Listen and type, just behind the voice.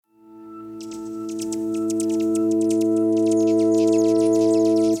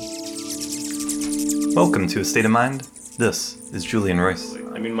Welcome to A State of Mind. This is Julian Royce.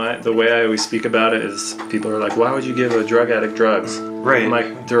 I mean, the way I always speak about it is people are like, why would you give a drug addict drugs? Right. I'm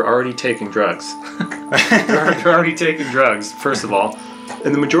like, they're already taking drugs. they're already taking drugs, first of all.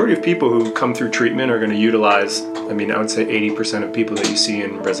 And the majority of people who come through treatment are going to utilize, I would say 80% of people that you see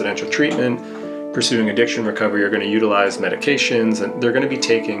in residential treatment, pursuing addiction recovery, are going to utilize medications, and they're going to be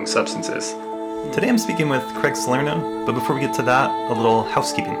taking substances. Today I'm speaking with Craig Salerno, but before we get to that, a little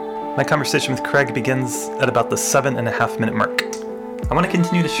housekeeping. My conversation with Craig begins at about the 7.5 minute mark. I want to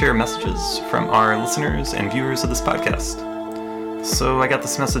continue to share messages from our listeners and viewers of this podcast. So I got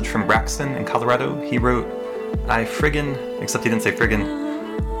this message from Braxton in Colorado. He wrote, I friggin', except he didn't say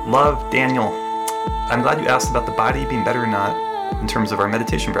friggin', love Daniel. I'm glad you asked about the body being better or not in terms of our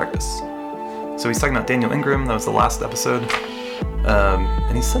meditation practice. So he's talking about Daniel Ingram. That was the last episode.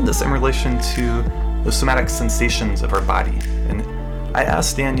 And he said this in relation to the somatic sensations of our body. And I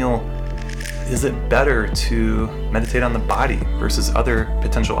asked Daniel, is it better to meditate on the body versus other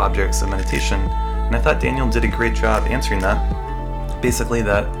potential objects of meditation? And I thought Daniel did a great job answering that. Basically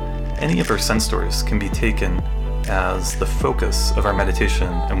that any of our sense doors can be taken as the focus of our meditation,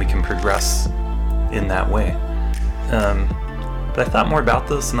 and we can progress in that way. But I thought more about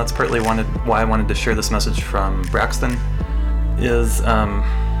this, and that's partly why I wanted to share this message from Braxton, is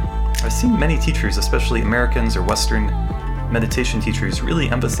I've seen many teachers, especially Americans or Western meditation teachers, really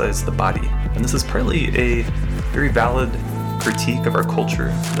emphasize the body. And this is partly a very valid critique of our culture,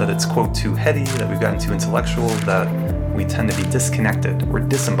 that it's, quote, too heady, that we've gotten too intellectual, that we tend to be disconnected or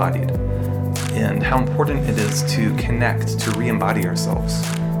disembodied. And how important it is to connect, to re-embody ourselves,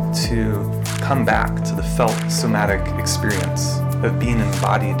 to come back to the felt somatic experience of being an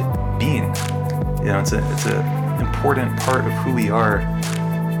embodied being. You know, it's a important part of who we are.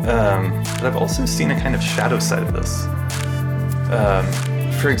 But I've also seen a kind of shadow side of this.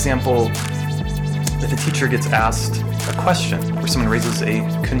 For example, if a teacher gets asked a question or someone raises a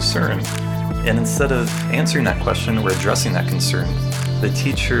concern, and instead of answering that question or addressing that concern, the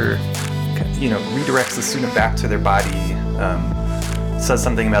teacher, redirects the student back to their body, says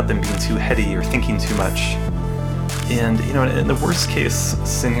something about them being too heady or thinking too much. And, in the worst case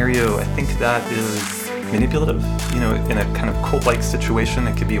scenario, I think that is manipulative. In a kind of cult-like situation,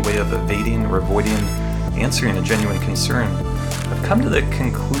 it could be a way of evading or avoiding answering a genuine concern. I've come to the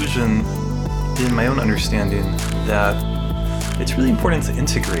conclusion in my own understanding that it's really important to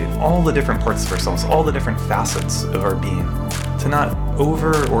integrate all the different parts of ourselves, all the different facets of our being, to not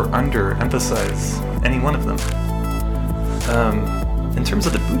over or under emphasize any one of them. In terms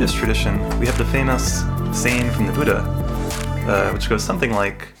of the Buddhist tradition, we have the famous saying from the Buddha, which goes something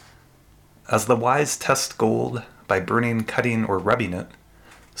like, as the wise test gold by burning, cutting, or rubbing it,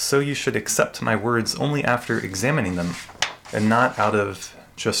 so you should accept my words only after examining them, and not out of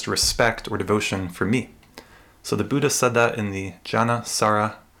just respect or devotion for me. So the Buddha said that in the Jnana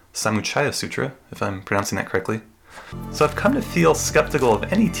Sara Samuccaya Sutra, if I'm pronouncing that correctly. So I've come to feel skeptical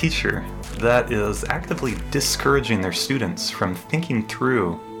of any teacher that is actively discouraging their students from thinking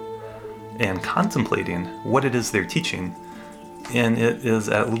through and contemplating what it is they're teaching. And it is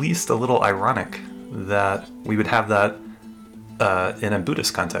at least a little ironic that we would have that in a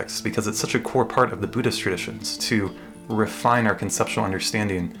Buddhist context, because it's such a core part of the Buddhist traditions to refine our conceptual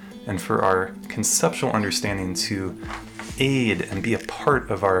understanding, and for our conceptual understanding to aid and be a part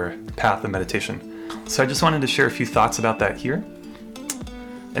of our path of meditation. So I just wanted to share a few thoughts about that here.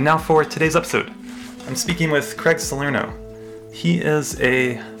 And now for today's episode. I'm speaking with Craig Salerno. He is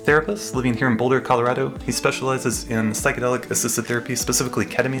a therapist living here in Boulder, Colorado. He specializes in psychedelic assisted therapy, specifically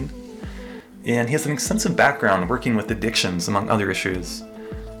ketamine. And he has an extensive background working with addictions, among other issues.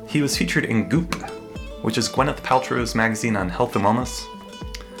 He was featured in Goop, which is Gwyneth Paltrow's magazine on health and wellness.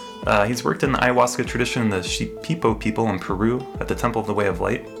 He's worked in the ayahuasca tradition in the Shipibo people in Peru at the Temple of the Way of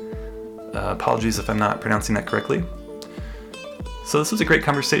Light. Apologies if I'm not pronouncing that correctly. So this was a great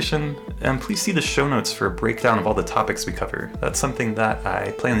conversation, and please see the show notes for a breakdown of all the topics we cover. That's something that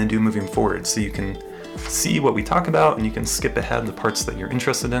I plan to do moving forward, so you can see what we talk about and you can skip ahead the parts that you're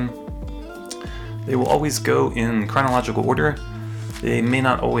interested in. They will always go in chronological order. They may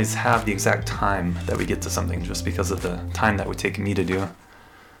not always have the exact time that we get to something, just because of the time that would take me to do.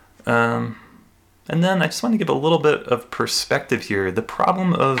 And then I just want to give a little bit of perspective here. The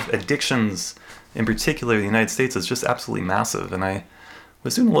problem of addictions, in particular in the United States, is just absolutely massive. And I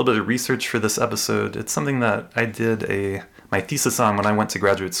was doing a little bit of research for this episode. It's something that I did my thesis on when I went to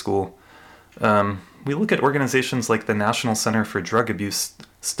graduate school. We look at organizations like the National Center for Drug Abuse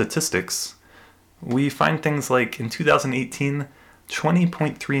Statistics. We find things like in 2018,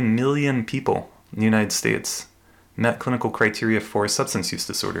 20.3 million people in the United States met clinical criteria for substance use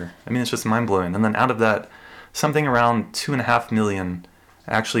disorder. I mean, it's just mind-blowing. And then out of that, something around 2.5 million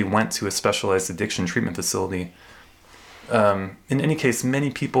actually went to a specialized addiction treatment facility. In any case,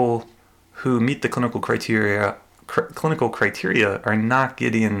 many people who meet the clinical criteria are not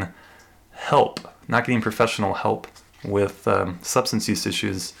getting help, not getting professional help with substance use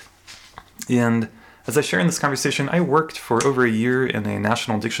issues. And as I share in this conversation, I worked for over a year in a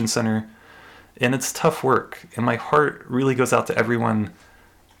national addiction center, and it's tough work. And my heart really goes out to everyone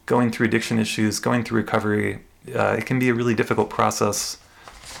going through addiction issues, going through recovery. It can be a really difficult process.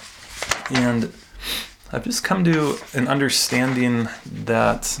 And I've just come to an understanding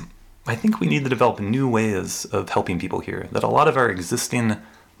that I think we need to develop new ways of helping people here, that a lot of our existing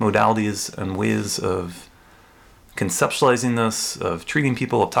modalities and ways of conceptualizing this, of treating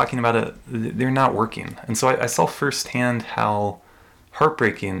people, of talking about it, they're not working. And so I saw firsthand how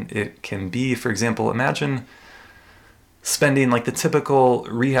heartbreaking it can be. For example, imagine spending, like, the typical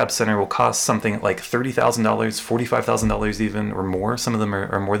rehab center will cost something like $30,000, $45,000 even, or more. Some of them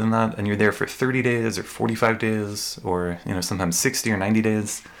are more than that. And you're there for 30 days or 45 days or, sometimes 60 or 90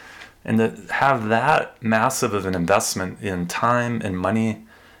 days. And to have that massive of an investment in time and money,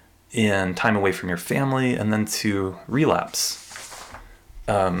 in time away from your family, and then to relapse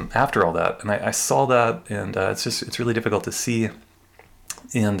after all that. And I saw that, and it's really difficult to see.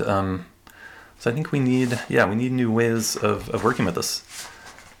 And so I think we need new ways of working with this.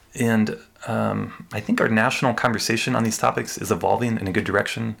 And I think our national conversation on these topics is evolving in a good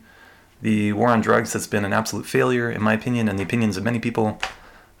direction. The war on drugs has been an absolute failure, in my opinion, and the opinions of many people.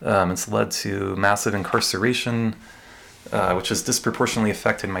 It's led to massive incarceration, which has disproportionately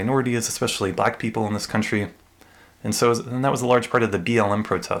affected minorities, especially black people in this country. And that was a large part of the BLM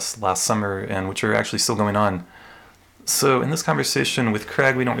protests last summer, and which are actually still going on. So in this conversation with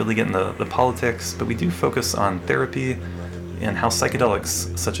Craig, we don't really get into the politics, but we do focus on therapy and how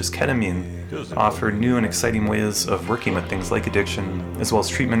psychedelics, such as ketamine, offer new and exciting ways of working with things like addiction, as well as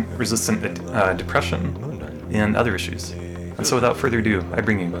treatment-resistant depression and other issues. And so without further ado, I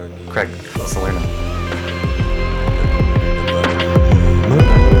bring you Craig Salerno.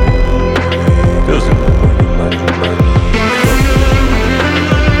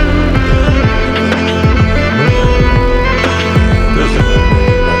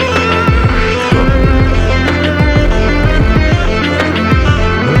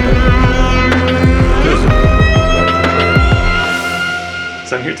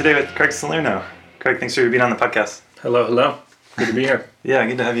 So I'm here today with Craig Salerno. Craig, thanks for being on the podcast. Hello. Good to be here. Yeah,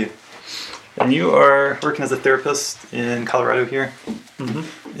 good to have you. And you are working as a therapist in Colorado here.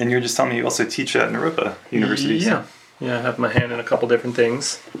 Mm-hmm. And you were just telling me you also teach at Naropa University. Yeah, I have my hand in a couple different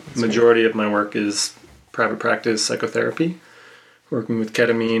things. The majority of my work is private practice psychotherapy, working with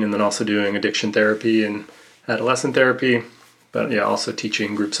ketamine, and then also doing addiction therapy and adolescent therapy. But also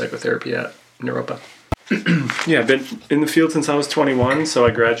teaching group psychotherapy at Naropa. I've been in the field since I was 21, so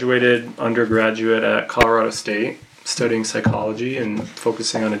I graduated undergraduate at Colorado State, studying psychology and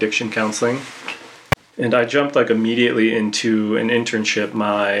focusing on addiction counseling. And I jumped immediately into an internship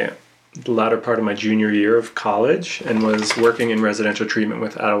the latter part of my junior year of college, and was working in residential treatment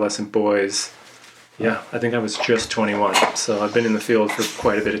with adolescent boys. Yeah, I think I was just 21, so I've been in the field for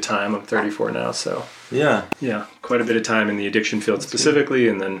quite a bit of time. I'm 34 now, so yeah, quite a bit of time in the addiction field specifically,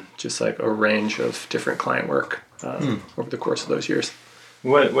 and then just a range of different client work over the course of those years.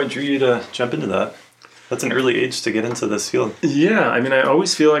 What drew you to jump into that? That's an early age to get into this field. Yeah, I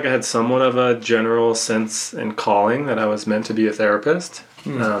always feel like I had somewhat of a general sense and calling that I was meant to be a therapist.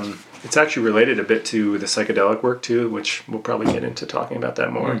 It's actually related a bit to the psychedelic work too, which we'll probably get into talking about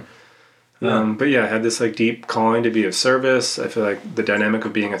that more. But I had this deep calling to be of service. I feel like the dynamic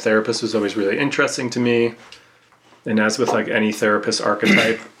of being a therapist was always really interesting to me. And as with any therapist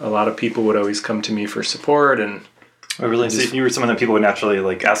archetype, a lot of people would always come to me for support. And oh, really? So you were someone that people would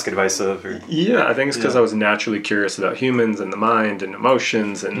naturally ask advice of? Or? Yeah, I think it's because I was naturally curious about humans and the mind and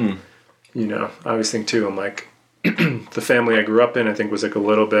emotions. And, I always think too, I'm the family I grew up in, I think, was a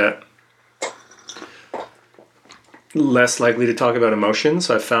little bit less likely to talk about emotions.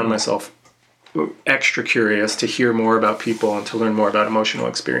 So I found myself extra curious to hear more about people and to learn more about emotional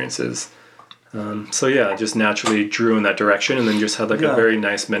experiences. I just naturally drew in that direction, and then just had a very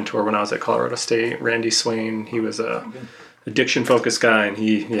nice mentor when I was at Colorado State, Randy Swain. He was a addiction focused guy, and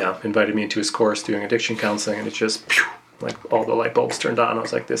he invited me into his course doing addiction counseling, and it just all the light bulbs turned on. I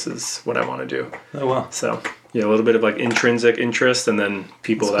was like, this is what I want to do. Oh wow. So a little bit of intrinsic interest, and then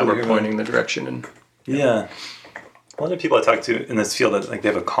people that were pointing the direction. And a lot of people I talk to in this field that they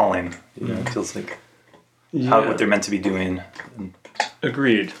have a calling. It feels like what they're meant to be doing.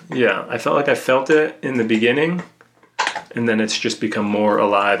 Agreed. Yeah, I felt like I felt it in the beginning, And then it's just become more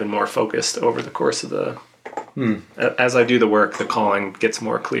alive and more focused over the course of the... As I do the work, the calling gets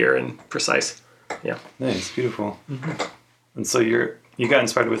more clear and precise. Yeah. Nice, beautiful. And so you got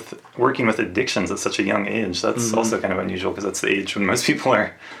inspired with working with addictions at such a young age. That's also kind of unusual because that's the age when most people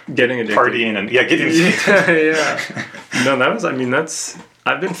are getting addicted. Partying and getting addicted. No,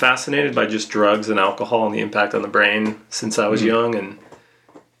 I've been fascinated by just drugs and alcohol and the impact on the brain since I was young, and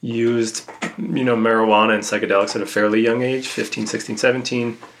used, marijuana and psychedelics at a fairly young age, 15, 16,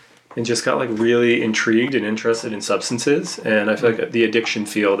 17, and just got like really intrigued and interested in substances. And I feel like the addiction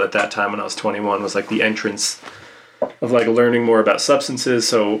field at that time when I was 21 was like the entrance of like learning more about substances.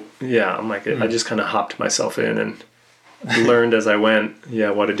 So yeah, I'm like, I just kind of hopped myself in and learned as I went,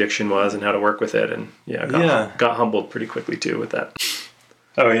 what addiction was and how to work with it. And got humbled pretty quickly too with that.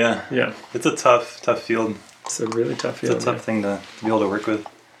 Oh yeah. Yeah. It's a tough field. It's a really tough field. It's a tough thing to be able to work with.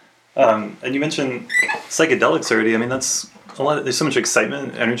 And you mentioned psychedelics already. I mean, that's a lot. There's so much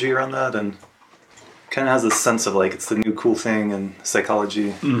excitement, energy around that, and kind of has this sense of like it's the new cool thing in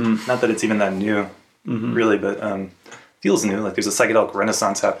psychology. Not that it's even that new, really, but feels new. Like there's a psychedelic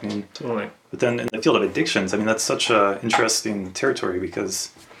renaissance happening. Totally. But then in the field of addictions, I mean, that's such a interesting territory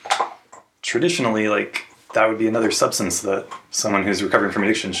because traditionally, like that would be another substance that someone who's recovering from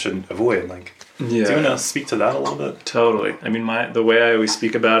addiction should avoid. Like, do you want to speak to that a little bit? Totally. I mean, the way I always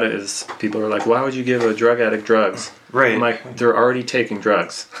speak about it is people are like, why would you give a drug addict drugs? Right. I'm like, they're already taking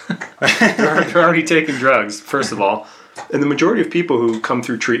drugs. they're already taking drugs, first of all. And the majority of people who come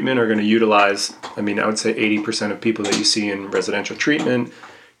through treatment are going to utilize, I would say 80% of people that you see in residential treatment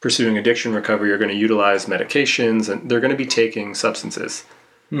pursuing addiction recovery are going to utilize medications, and they're going to be taking substances.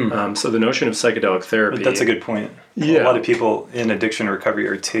 So the notion of psychedelic therapy... But that's a good point. Yeah. A lot of people in addiction recovery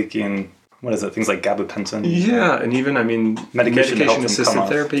are taking... What is it? Things like gabapentin? Yeah, and even, medication-assisted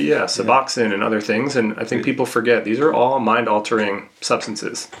therapy, Suboxone and other things. And I think people forget, these are all mind-altering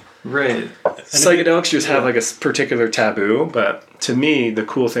substances. Right. Psychedelics just have like a particular taboo, but to me, the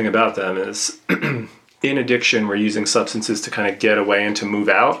cool thing about them is in addiction, we're using substances to kind of get away and to move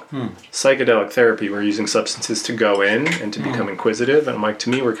out. Psychedelic therapy, we're using substances to go in and to become inquisitive. And I'm like,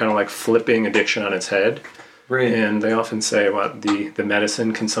 to me, we're kind of like flipping addiction on its head. Right. And they often say the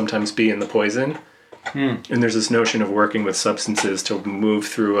medicine can sometimes be in the poison. And there's this notion of working with substances to move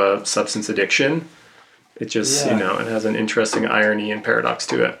through a substance addiction. It just, it has an interesting irony and paradox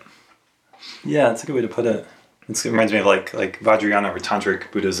to it. Yeah, that's a good way to put it. It reminds me of like Vajrayana or Tantric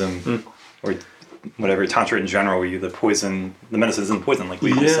Buddhism or whatever, Tantra in general, where the medicine isn't poison, like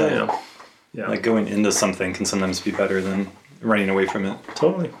you said. Yeah. Like going into something can sometimes be better than running away from it.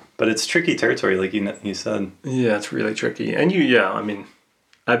 Totally. But it's tricky territory, like you said. Yeah, it's really tricky. And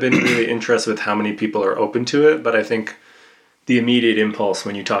I've been really interested with how many people are open to it, but I think the immediate impulse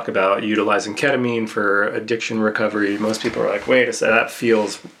when you talk about utilizing ketamine for addiction recovery, most people are like, wait a second, that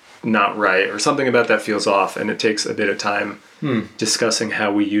feels not right, or something about that feels off, and it takes a bit of time discussing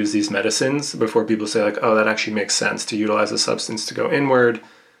how we use these medicines before people say like, oh, that actually makes sense to utilize a substance to go inward,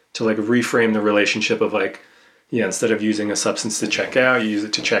 to like reframe the relationship of like, instead of using a substance to check out, you use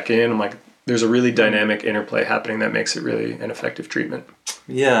it to check in. I'm like, there's a really dynamic interplay happening that makes it really an effective treatment.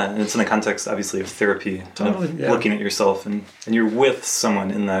 Yeah, and it's in the context, obviously, of therapy. Totally, looking at yourself, and you're with someone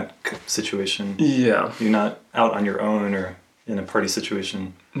in that situation. Yeah. You're not out on your own or in a party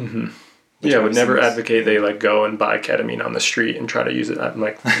situation. I would never advocate they like go and buy ketamine on the street and try to use it. I'm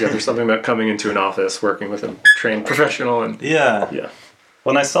like, there's something about coming into an office, working with a trained professional, and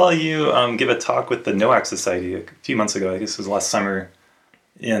When I saw you give a talk with the NOAC Society a few months ago, I guess it was last summer,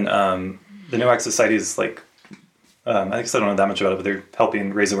 and the NOAC Society is like, I guess I don't know that much about it, but they're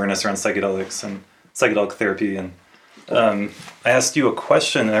helping raise awareness around psychedelics and psychedelic therapy. And I asked you a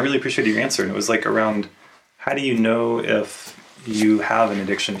question, and I really appreciated your answer. And it was like around, how do you know if you have an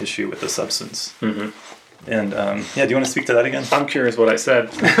addiction issue with a substance? And do you want to speak to that again? I'm curious what I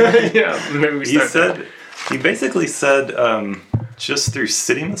said. Maybe we start You basically said just through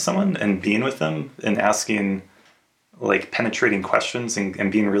sitting with someone and being with them and asking like penetrating questions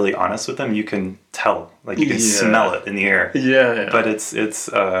and being really honest with them, you can tell, like you can smell it in the air. But it's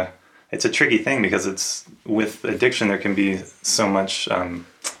a tricky thing because it's with addiction there can be so much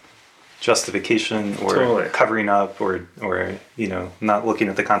justification or covering up or not looking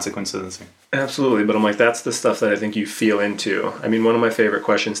at the consequences. Absolutely, but I'm like, that's the stuff that I think you feel into. I mean, one of my favorite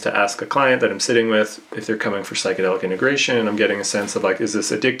questions to ask a client that I'm sitting with, if they're coming for psychedelic integration and I'm getting a sense of like, is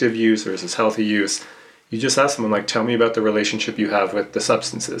this addictive use or is this healthy use? You just ask someone like, tell me about the relationship you have with the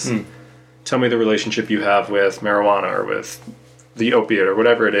substances. Tell me the relationship you have with marijuana or with the opiate or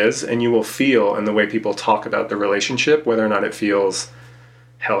whatever it is, and you will feel in the way people talk about the relationship whether or not it feels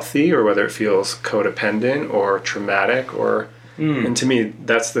healthy or whether it feels codependent or traumatic or and to me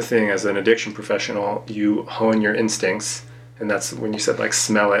that's the thing. As an addiction professional, you hone your instincts, and that's when you said like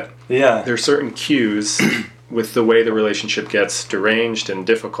smell it. Yeah, there's certain cues with the way the relationship gets deranged and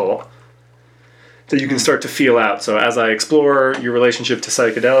difficult that you can start to feel out. So as I explore your relationship to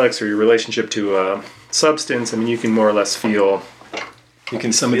psychedelics or your relationship to a substance, I mean, you can more or less feel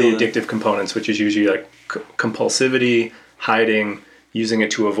some of the addictive components, which is usually like compulsivity, hiding, using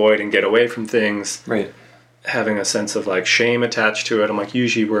it to avoid and get away from things, right, having a sense of like shame attached to it. I'm like,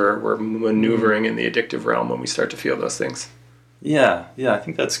 usually we're maneuvering in the addictive realm when we start to feel those things. Yeah, I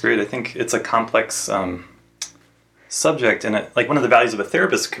think that's great. I think it's a complex subject, and like one of the values of a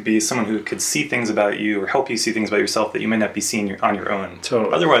therapist could be someone who could see things about you or help you see things about yourself that you might not be seeing on your own.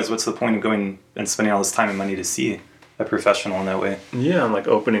 Totally. Otherwise, what's the point of going and spending all this time and money to see a professional in that way? Yeah, I'm like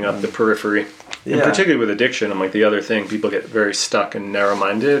opening up the periphery. Yeah. And particularly with addiction, I'm like the other thing, people get very stuck and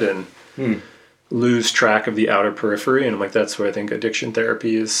narrow-minded and lose track of the outer periphery. And I'm like, that's where I think addiction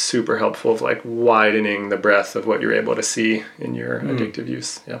therapy is super helpful, of like widening the breadth of what you're able to see in your addictive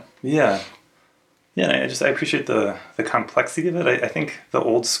use. Yeah, I appreciate the complexity of it. I think the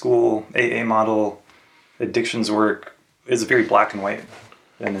old school AA model addictions work is very black and white,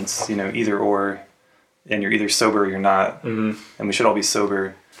 and it's either or, and you're either sober or you're not, and we should all be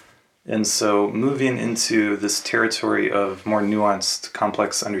sober. And so moving into this territory of more nuanced,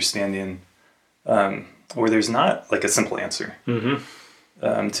 complex understanding, where there's not like a simple answer,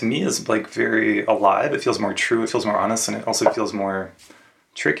 to me is like very alive. It feels more true. It feels more honest, and it also feels more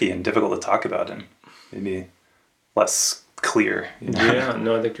tricky and difficult to talk about, and maybe less clear. Yeah,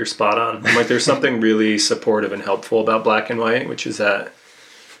 no, I think you're spot on. I'm like, there's something really supportive and helpful about black and white, which is that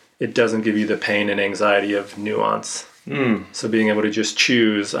it doesn't give you the pain and anxiety of nuance. So being able to just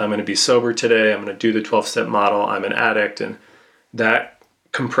choose, I'm going to be sober today, I'm going to do the 12-step model, I'm an addict, and that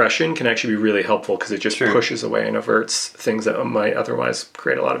compression can actually be really helpful because it just pushes away and averts things that might otherwise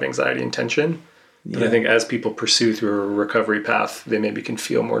create a lot of anxiety and tension. But I think as people pursue through a recovery path, they maybe can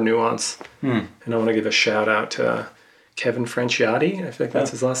feel more nuance. And I want to give a shout out to Kevin Franciati. I feel like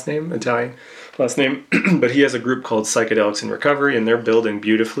that's his last name, Italian last name. But he has a group called Psychedelics in Recovery, and they're building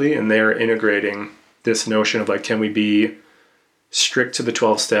beautifully, and they're integrating this notion of like, can we be strict to the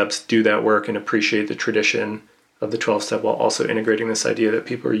 12 steps, do that work, and appreciate the tradition of the 12-step while also integrating this idea that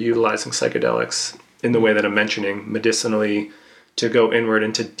people are utilizing psychedelics in the way that I'm mentioning, medicinally, to go inward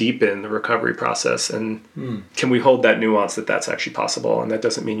and to deepen the recovery process. And can we hold that nuance that that's actually possible, and that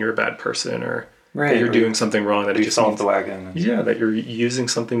doesn't mean you're a bad person or that you're doing something wrong, that it just means the wagon. That you're using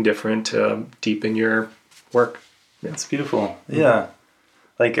something different to deepen your work. It's beautiful. Yeah.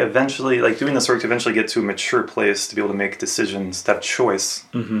 Like eventually, like doing this work to eventually get to a mature place to be able to make decisions, to have choice.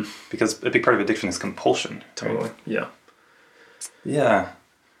 Because a big part of addiction is compulsion. Totally. Right? Yeah.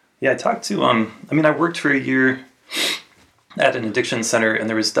 I talked to, I worked for a year at an addiction center, and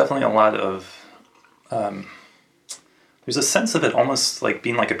there was definitely a lot of, there's a sense of it almost like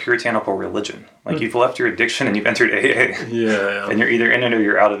being like a puritanical religion. Like you've left your addiction and you've entered AA. And you're either in it or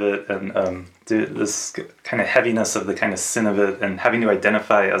you're out of it. And this kind of heaviness of the kind of sin of it, and having to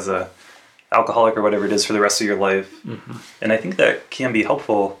identify as a alcoholic or whatever it is for the rest of your life. And I think that can be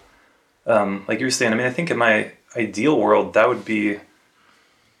helpful. Like you were saying, I think in my ideal world, that would be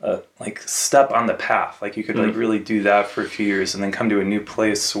like step on the path. Like you could like really do that for a few years and then come to a new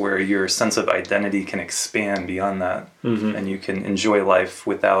place where your sense of identity can expand beyond that. And you can enjoy life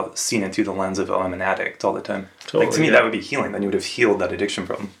without seeing it through the lens of, oh, I'm an addict all the time. Totally, like to me, that would be healing. Then you would have healed that addiction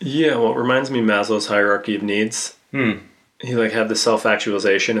problem. Yeah, well, it reminds me of Maslow's hierarchy of needs. He like had the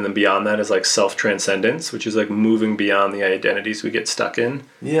self-actualization, and then beyond that is like self-transcendence, which is like moving beyond the identities we get stuck in.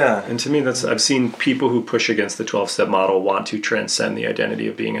 And to me, I've seen people who push against the 12-step model want to transcend the identity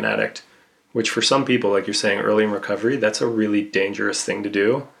of being an addict, which for some people, like you're saying, early in recovery, that's a really dangerous thing to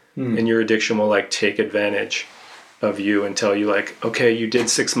do. And your addiction will like take advantage of you and tell you like, okay, you did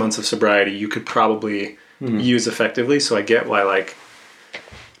 6 months of sobriety, you could probably use effectively. So I get why like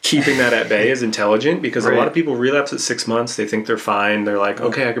keeping that at bay is intelligent, because a lot of people relapse at 6 months. They think they're fine. They're like,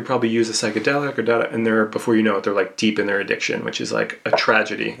 okay, I could probably use a psychedelic or data. And they're, before you know it, they're like deep in their addiction, which is like a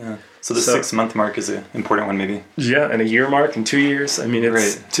tragedy. So the 6 month mark is an important one, maybe. And a year mark and 2 years. I mean,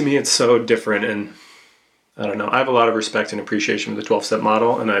 it's to me, it's so different. And I don't know. I have a lot of respect and appreciation for the 12-step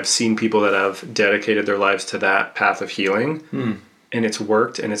model. And I've seen people that have dedicated their lives to that path of healing. And it's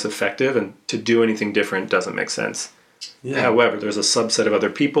worked and it's effective. And to do anything different doesn't make sense. However, there's a subset of other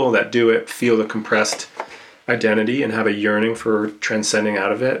people that do it, feel the compressed identity, and have a yearning for transcending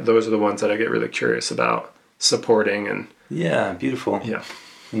out of it. Those are the ones that I get really curious about supporting. And beautiful.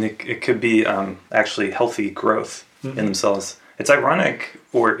 And it could be actually healthy growth in themselves. It's ironic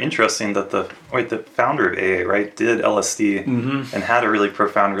or interesting that the founder of AA, right, did LSD and had a really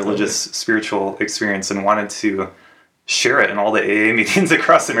profound religious, spiritual experience and wanted to share it in all the AA meetings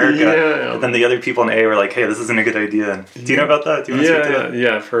across America. Yeah. And then the other people in AA were like, hey, this isn't a good idea. Do you know about that? Do you want to speak to that?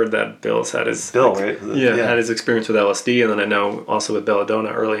 Yeah, I've heard that Bill's had his... Bill, right? Had his experience with LSD, and then I know also with belladonna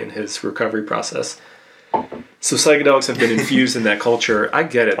early in his recovery process. So psychedelics have been infused in that culture. I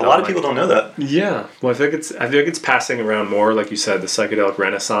get it, though. A lot of people don't know that. Yeah. Well, I feel like it's passing around more, like you said, the psychedelic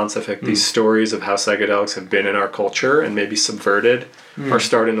renaissance. I think these stories of how psychedelics have been in our culture and maybe subverted are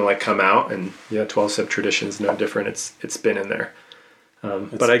starting to come out. And 12-step tradition is no different. It's been in there.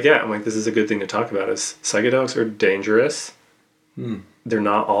 But I'm like, this is a good thing to talk about, is psychedelics are dangerous. They're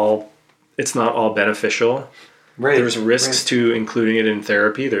not all... It's not all beneficial. Right. There's risks to including it in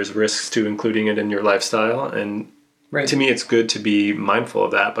therapy. There's risks to including it in your lifestyle. And to me, it's good to be mindful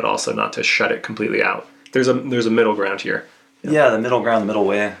of that, but also not to shut it completely out. There's a middle ground here. Yeah, the middle ground, the middle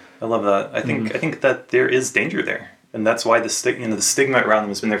way. I love that. I think that there is danger there. And that's why the stigma around them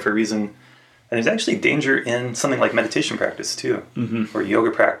has been there for a reason. And there's actually danger in something like meditation practice, too. Or yoga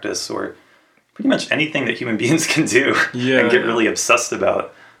practice, or pretty much anything that human beings can do and get really obsessed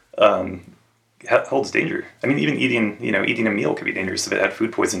about. Holds danger. I mean, even eating a meal could be dangerous if it had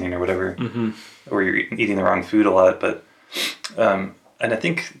food poisoning or whatever, or you're eating the wrong food a lot. But and I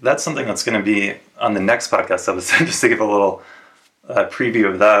think that's something that's going to be on the next podcast episode, just to give a little preview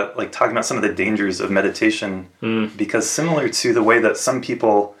of that, like talking about some of the dangers of meditation, because similar to the way that some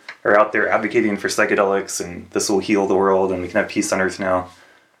people are out there advocating for psychedelics and this will heal the world and we can have peace on earth now.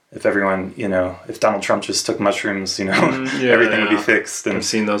 If everyone, if Donald Trump just took mushrooms, everything would be fixed. And I've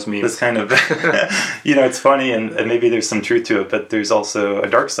seen those memes. This kind of, it's funny and maybe there's some truth to it, but there's also a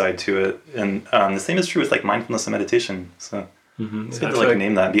dark side to it. And the same is true with mindfulness and meditation. So it's good to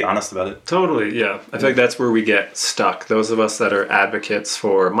name that and be honest about it. Totally, yeah. I feel like that's where we get stuck. Those of us that are advocates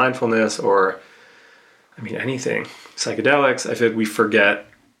for mindfulness or, anything, psychedelics, I feel like we forget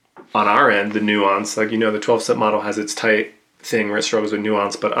on our end the nuance. The 12-step model has its tight thing where it struggles with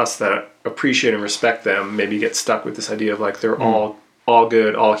nuance, but us that appreciate and respect them maybe get stuck with this idea of they're all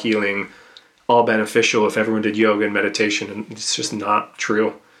good, all healing, all beneficial if everyone did yoga and meditation, and it's just not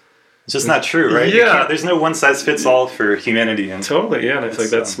true. It's just not true, right? Yeah. There's no one size fits all for humanity. And totally, yeah, and I feel like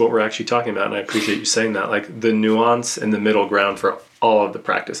that's what we're actually talking about, and I appreciate you saying that, the nuance and the middle ground for all of the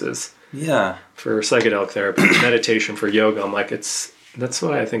practices. Yeah. For psychedelic therapy, meditation, for yoga, that's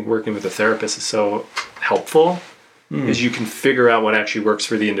why I think working with a therapist is so helpful. Is you can figure out what actually works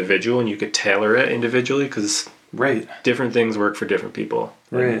for the individual, and you could tailor it individually, because different things work for different people.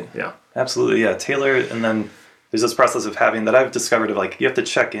 Right. Yeah. Absolutely. Yeah. Tailor it, and then there's this process of having that I've discovered of you have to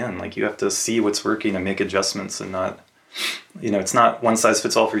check in, you have to see what's working and make adjustments, and not, it's not one size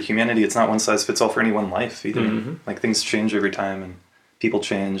fits all for humanity. It's not one size fits all for any one life either. Things change over time and people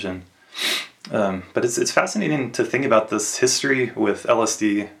change, and but it's fascinating to think about this history with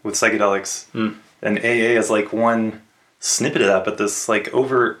LSD, with psychedelics. And AA is one snippet of that, but this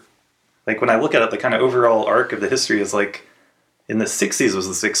when I look at it, the kind of overall arc of the history is in the 60s was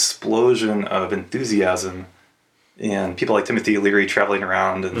this explosion of enthusiasm and people like Timothy Leary traveling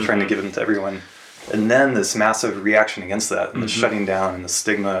around and trying to give them to everyone. And then this massive reaction against that and the shutting down and the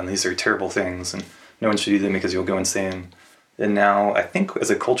stigma and these are terrible things and no one should do them because you'll go insane. And now I think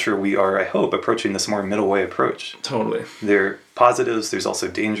as a culture we are, I hope, approaching this more middle way approach. Totally. There are positives, there's also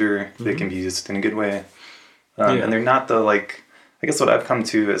danger that can be used in a good way. And they're not the, I guess what I've come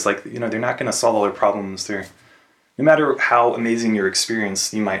to is they're not going to solve all their problems. No matter how amazing your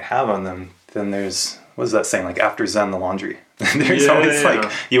experience you might have on them, then there's, what is that saying? After Zen, the laundry. There's always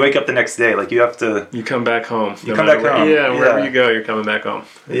you wake up the next day, you have to... You come back home. You come back home. Wherever you go, you're coming back home.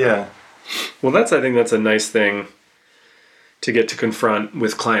 Yeah. Well, I think that's a nice thing to get to confront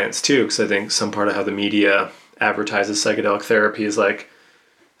with clients too, because I think some part of how the media advertises psychedelic therapy is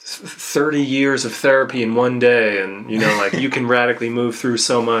 30 years of therapy in one day, and you can radically move through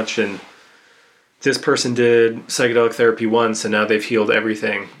so much, and this person did psychedelic therapy once and now they've healed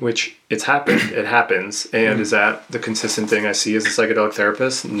everything, which it happens. And is that the consistent thing I see as a psychedelic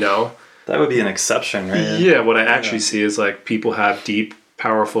therapist? No. That would be an exception, right? Yeah, what I actually see is people have deep,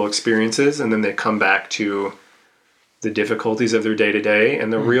 powerful experiences and then they come back to the difficulties of their day-to-day,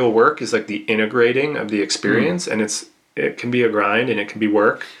 and the real work is the integrating of the experience, and it can be a grind and it can be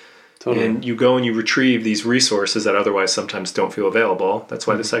work. Totally. And you go and you retrieve these resources that otherwise sometimes don't feel available. That's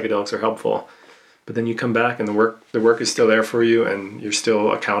why the psychedelics are helpful. But then you come back and the work is still there for you, and you're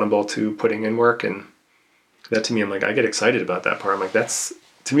still accountable to putting in work. And that, to me, I get excited about that part. that's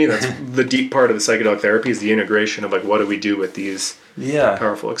the deep part of the psychedelic therapy, is the integration of what do we do with these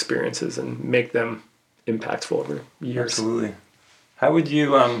powerful experiences and make them impactful over years. Absolutely. How would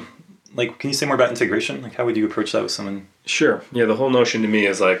you, like, can you say more about integration? Like, how would you approach that with someone? Sure. Yeah, the whole notion to me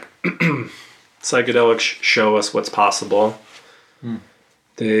is like psychedelics show us what's possible.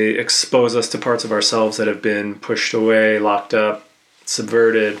 They expose us to parts of ourselves that have been pushed away, locked up,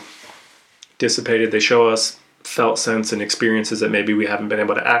 subverted, dissipated. They show us felt sense and experiences that maybe we haven't been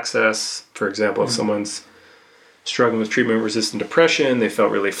able to access. For example, if someone's struggling with treatment-resistant depression, they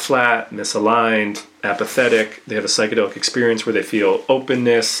felt really flat, misaligned, apathetic. They have a psychedelic experience where they feel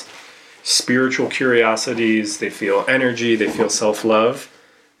openness, spiritual curiosities, they feel energy, they feel self-love.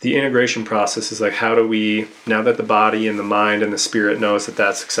 The integration process is like, how do we, now that the body and the mind and the spirit knows that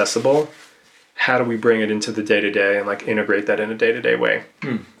that's accessible, how do we bring it into the day-to-day and like integrate that in a day-to-day way?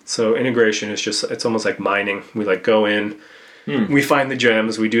 So integration is just, it's almost like mining. We like go in, we find the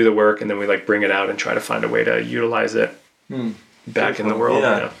gems, we do the work, and then we like bring it out and try to find a way to utilize it back in the world,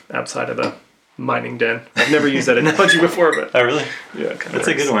 outside of the mining den. I've never used that analogy before, but Oh, really? yeah, That's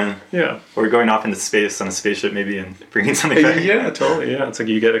a good one. Yeah. Or going off into space on a spaceship maybe and bringing something back. Yeah, totally. Yeah, it's like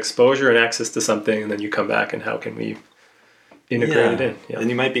you get exposure and access to something, and then you come back, and how can we integrate it in? Yeah. And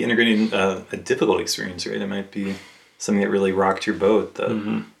you might be integrating a difficult experience, right? It might be something that really rocked your boat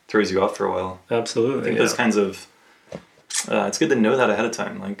that throws you off for a while. Absolutely. I think those kinds of, it's good to know that ahead of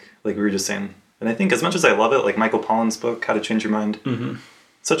time, like we were just saying. And I think as much as I love it, like Michael Pollan's book, How to Change Your Mind,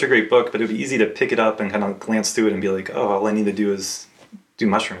 such a great book, but it would be easy to pick it up and kind of glance through it and be like, oh, all I need to do is do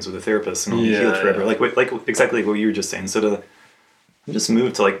mushrooms with a therapist and I'll be healed forever. Yeah. Like exactly what you were just saying. So to just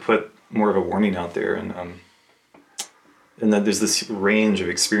move to like put more of a warning out there and that there's this range of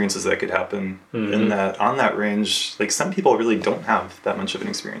experiences that could happen and that on that range, like some people really don't have that much of an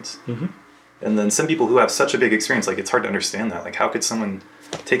experience. And then some people who have such a big experience, like it's hard to understand that. Like how could someone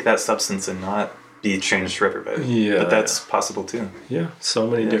take that substance and not be changed forever by it? Yeah. But that's possible too. Yeah. So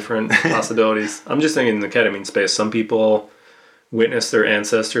many different possibilities. I'm just thinking in the ketamine space, some people witness their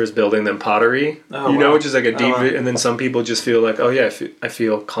ancestors building them pottery, which is like a deep, and then some people just feel like, oh yeah, I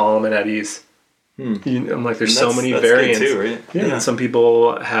feel calm and at ease. I'm like, there's so many variants. Good too, right? Yeah. And some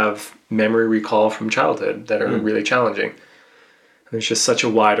people have memory recall from childhood that are really challenging. There's just such a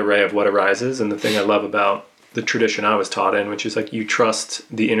wide array of what arises. And the thing I love about the tradition I was taught in, which is like you trust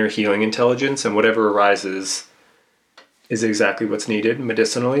the inner healing intelligence and whatever arises is exactly what's needed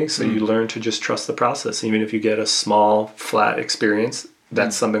medicinally. So you learn to just trust the process. Even if you get a small, flat experience,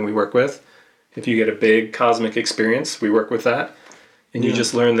 that's something we work with. If you get a big cosmic experience, we work with that. And you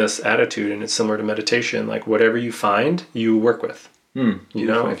just learn this attitude, and it's similar to meditation. Like whatever you find, you work with. You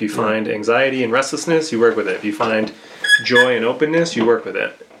know, if you find anxiety and restlessness, you work with it. If you find joy and openness, you work with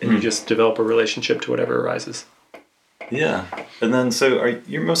it. And you just develop a relationship to whatever arises. Yeah. And then, so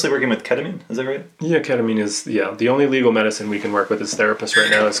you're mostly working with ketamine, is that right? Yeah, ketamine is, the only legal medicine we can work with as therapists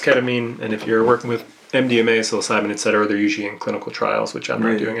right now is ketamine. And if you're working with MDMA, psilocybin, et cetera, they're usually in clinical trials, which I'm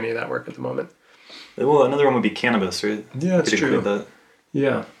not doing any of that work at the moment. Well, another one would be cannabis, right? Yeah, that's true. That.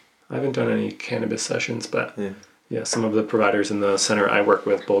 Yeah. I haven't done any cannabis sessions, but some of the providers in the center I work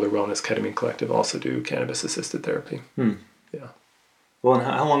with, Boulder Wellness Ketamine Collective, also do cannabis-assisted therapy. Yeah. Well, and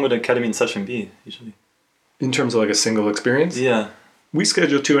how long would a ketamine session be, usually? In terms of like a single experience? Yeah. We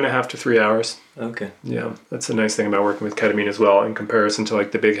schedule 2.5 to 3 hours. Okay. Yeah, that's a nice thing about working with ketamine as well, in comparison to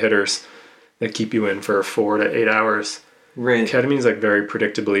like the big hitters that keep you in for 4 to 8 hours. Right. Ketamine is like very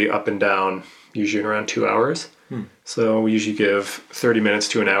predictably up and down, usually in around 2 hours. So we usually give 30 minutes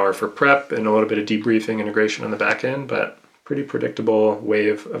to an hour for prep and a little bit of debriefing integration on the back end, but pretty predictable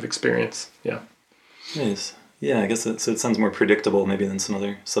wave of experience. Yeah. Nice. Yeah, I guess so it sounds more predictable maybe than some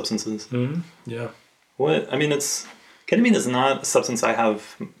other substances. Yeah. Ketamine is not a substance I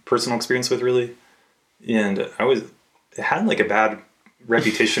have personal experience with really. And it had like a bad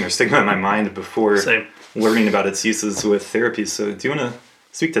reputation or stigma in my mind before learning about its uses with therapy. So do you want to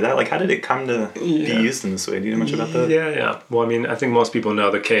speak to that? Like, how did it come to be used in this way? Do you know much about that? Yeah. Well, I mean, I think most people know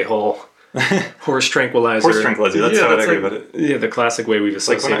the K-hole horse tranquilizer. Horse tranquilizer, that's how I agree about it. Yeah, the classic way we've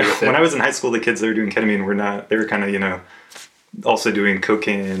associated with it. When I was in high school, the kids that were doing ketamine they were kind of, also doing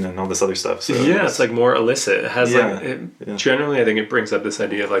cocaine and all this other stuff. So it's like more illicit. It has generally, I think it brings up this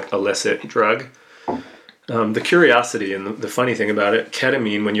idea of like illicit drug. The curiosity and the funny thing about it,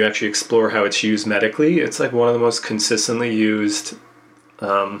 ketamine, when you actually explore how it's used medically, it's like one of the most consistently used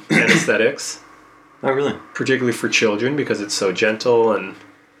anesthetics. Oh, really? Particularly for children, because it's so gentle and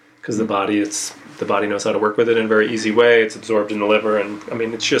because the body knows how to work with it in a very easy way. It's absorbed in the liver, and I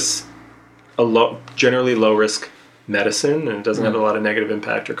mean, it's just a generally low risk medicine, and it doesn't have a lot of negative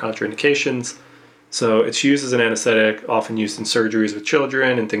impact or contraindications. So it's used as an anesthetic, often used in surgeries with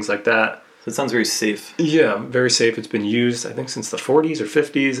children and things like that. So it sounds very safe. Yeah, very safe. It's been used, I think, since the 40s or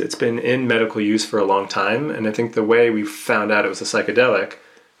 50s. It's been in medical use for a long time. And I think the way we found out it was a psychedelic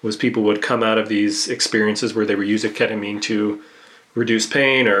was people would come out of these experiences where they were using ketamine to reduce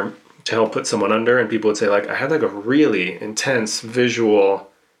pain or to help put someone under. And people would say, like, I had like a really intense visual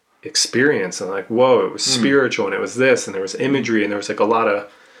experience. And like, whoa, it was spiritual and it was this and there was imagery and there was like a lot of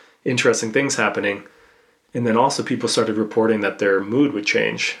interesting things happening. And then also people started reporting that their mood would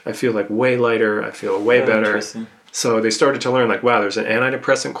change. I feel like way lighter. I feel way better. So they started to learn like, wow, there's an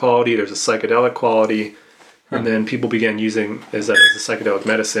antidepressant quality. There's a psychedelic quality. And then people began using as a psychedelic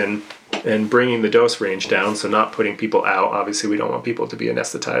medicine and bringing the dose range down. So not putting people out. Obviously, we don't want people to be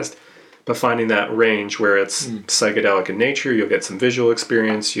anesthetized. But finding that range where it's psychedelic in nature, you'll get some visual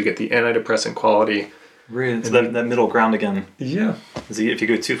experience. You get the antidepressant quality. Right, so that middle ground again. Yeah. If you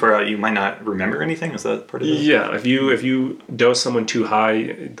go too far out, you might not remember anything? Is that part of it? Yeah, if you dose someone too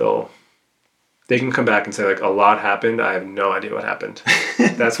high, they can come back and say, like, a lot happened. I have no idea what happened.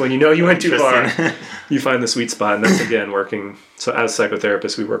 That's when you know you went too far. You find the sweet spot, and that's, again, working. So as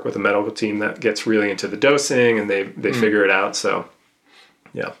psychotherapists, we work with a medical team that gets really into the dosing, and they figure it out, so,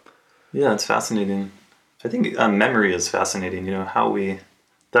 yeah. Yeah, it's fascinating. I think memory is fascinating, how the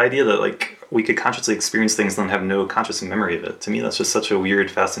idea that, like, we could consciously experience things and then have no conscious memory of it. To me, that's just such a weird,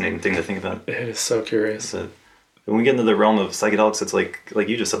 fascinating thing to think about. It is so curious. But when we get into the realm of psychedelics, it's like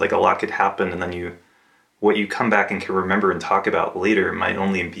you just said, like a lot could happen, and then what you come back and can remember and talk about later might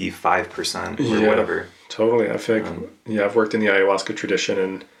only be 5% or whatever. Totally. I feel like, I've worked in the ayahuasca tradition,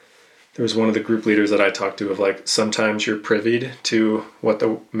 and there was one of the group leaders that I talked to of like, sometimes you're privy to what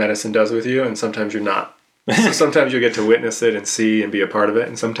the medicine does with you, and sometimes you're not. So sometimes you'll get to witness it and see and be a part of it,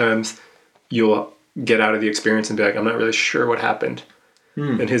 and sometimes you'll get out of the experience and be like, I'm not really sure what happened.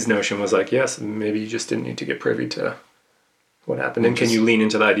 And his notion was like, yes, maybe you just didn't need to get privy to what happened. And can you lean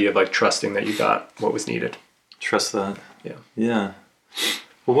into the idea of like trusting that you got what was needed? Trust that. Yeah. Yeah.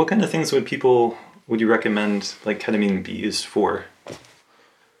 Well, what kind of things would you recommend like ketamine be used for?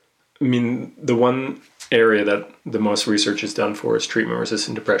 I mean, the one area that the most research is done for is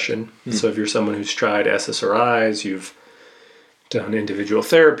treatment-resistant depression. So if you're someone who's tried SSRIs, you've done individual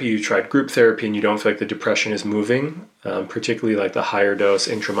therapy, you tried group therapy, and you don't feel like the depression is moving, particularly like the higher dose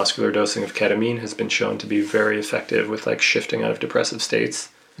intramuscular dosing of ketamine has been shown to be very effective with like shifting out of depressive states.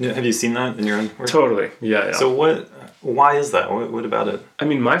 Yeah, have you seen that in your own work? Totally. Yeah. So why is that? What about it? I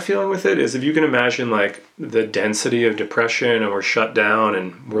mean, my feeling with it is if you can imagine like the density of depression and we're shut down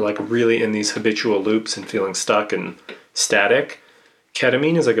and we're like really in these habitual loops and feeling stuck and static,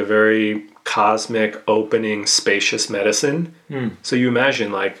 ketamine is like a very cosmic, opening, spacious medicine. So you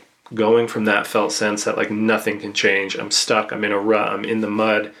imagine like going from that felt sense that like nothing can change, I'm stuck, I'm in a rut, I'm in the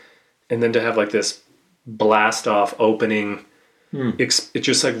mud, and then to have like this blast off opening, it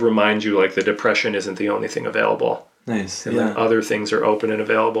just like reminds you like the depression isn't the only thing available. Nice. And like other things are open and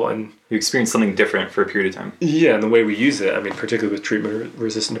available, and you experience something different for a period of time. Yeah, and the way we use it, I mean, particularly with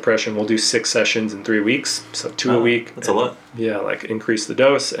treatment-resistant depression, we'll do 6 sessions in 3 weeks, so 2 a week. That's a lot. Yeah, like increase the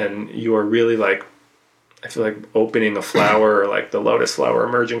dose, and you are really like, I feel like opening a flower or like the lotus flower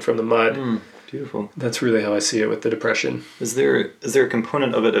emerging from the mud. Beautiful. That's really how I see it with the depression. Is there a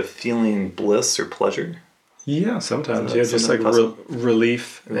component of it of feeling bliss or pleasure? Yeah, sometimes. Yeah, just like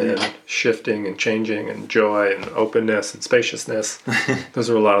relief and shifting and changing and joy and openness and spaciousness.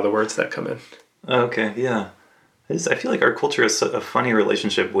 Those are a lot of the words that come in. Okay, yeah. I feel like our culture has a funny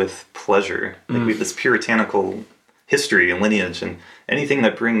relationship with pleasure. Like we have this puritanical history and lineage, and anything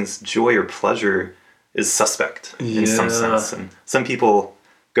that brings joy or pleasure is suspect in some sense. And some people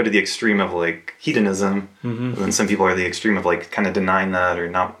go to the extreme of like hedonism, and then some people are the extreme of like kind of denying that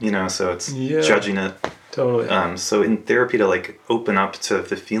or not, so it's judging it. Totally. So in therapy to like open up to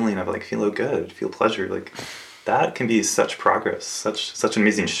the feeling of like feel good, feel pleasure, like that can be such progress, such an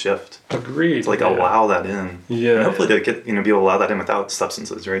amazing shift. Agreed. To like allow that in. Yeah. And hopefully to get be able to allow that in without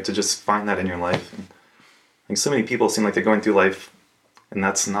substances, right? To just find that in your life. And like so many people seem like they're going through life and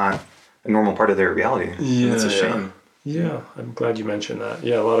that's not a normal part of their reality. Yeah. And it's a shame. Yeah, I'm glad you mentioned that.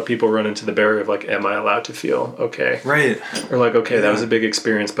 Yeah, a lot of people run into the barrier of like, am I allowed to feel okay? Right. Or like, okay, that was a big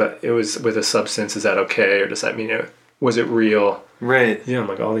experience, but it was with a substance. Is that okay? Or does that mean was it real? Right. Yeah, I'm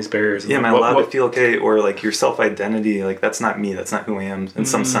like all these barriers. Yeah, am am I allowed to feel okay? Or like your self-identity, like that's not me, that's not who I am. In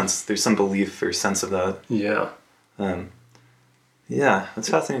some sense, there's some belief or sense of that. Yeah. Yeah, it's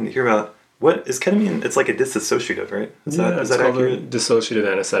fascinating to hear about. What is ketamine? It's like a disassociative, right? Is that accurate? Dissociative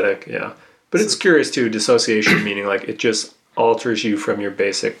anesthetic, yeah. But it's curious too, dissociation meaning like it just alters you from your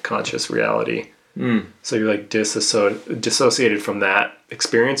basic conscious reality. So you're like dissociated from that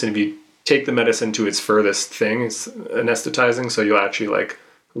experience, and if you take the medicine to its furthest thing, it's anesthetizing, so you'll actually like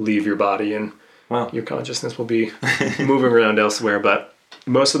leave your body and Wow. your consciousness will be moving around elsewhere. But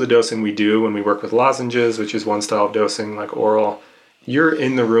most of the dosing we do when we work with lozenges, which is one style of dosing, like oral, you're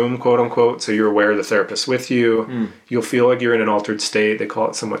in the room, quote unquote, so you're aware the therapist's with you. You'll feel like you're in an altered state. They call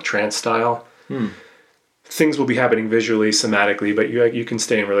it somewhat trance style. Things will be happening visually, somatically, but you can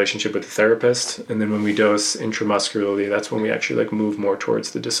stay in relationship with the therapist. And then when we dose intramuscularly, that's when we actually like move more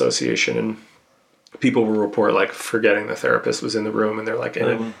towards the dissociation. And people will report like forgetting the therapist was in the room, and they're like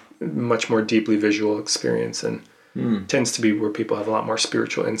in a much more deeply visual experience, and tends to be where people have a lot more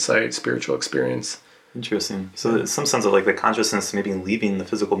spiritual insight, spiritual experience. Interesting. So there's some sense of like the consciousness maybe leaving the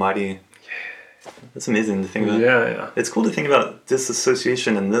physical body. That's amazing to think about. Yeah. It's cool to think about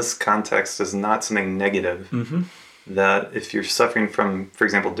disassociation in this context as not something negative. That if you're suffering from, for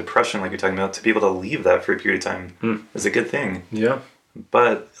example, depression, like you're talking about, to be able to leave that for a period of time is a good thing. Yeah.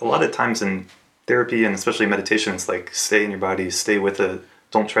 But a lot of times in therapy, and especially meditation, it's like stay in your body, stay with it,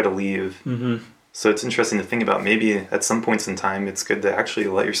 don't try to leave. So it's interesting to think about maybe at some points in time it's good to actually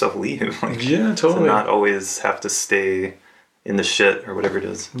let yourself leave. Like, yeah, totally. To not always have to stay in the shit or whatever it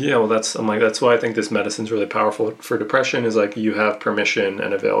is. Yeah, well that's why I think this medicine's really powerful for depression, is like you have permission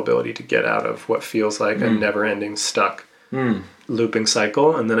and availability to get out of what feels like a never-ending stuck looping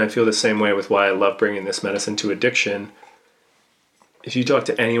cycle. And then I feel the same way with why I love bringing this medicine to addiction. If you talk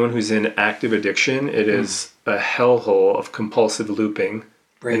to anyone who's in active addiction, it is a hellhole of compulsive looping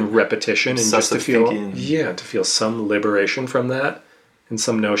and repetition, and just to feel to feel some liberation from that, and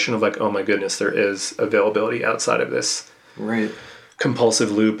some notion of like, oh my goodness, there is availability outside of this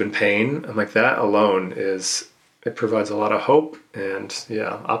compulsive loop and pain. And like that alone it provides a lot of hope and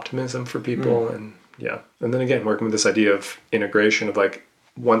optimism for people. And then again, working with this idea of integration of like,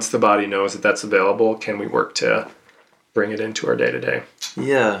 once the body knows that that's available, can we work to bring it into our day-to-day?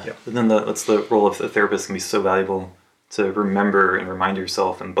 Yeah. And then that's the role of the therapist, can be so valuable to remember and remind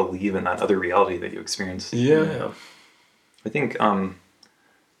yourself and believe in that other reality that you experienced. Yeah. I think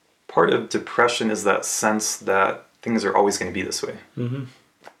part of depression is that sense that things are always going to be this way. And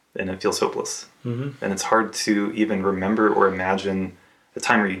it feels hopeless. And it's hard to even remember or imagine a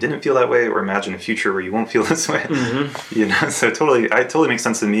time where you didn't feel that way, or imagine a future where you won't feel this way. You know, so it totally makes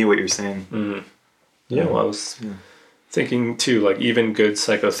sense to me what you're saying. Yeah, well, I was thinking too, like even good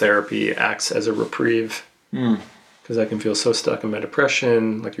psychotherapy acts as a reprieve. Because I can feel so stuck in my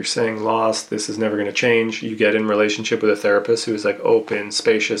depression, like you're saying, lost, this is never going to change. You get in relationship with a therapist who is like open,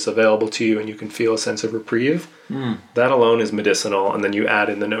 spacious, available to you, and you can feel a sense of reprieve. That alone is medicinal. And then you add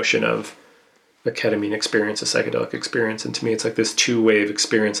in the notion of a ketamine experience, a psychedelic experience. And to me, it's like this two-wave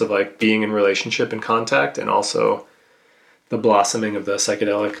experience of like being in relationship and contact, and also the blossoming of the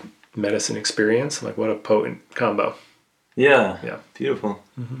psychedelic medicine experience. Like what a potent combo. Yeah. Beautiful.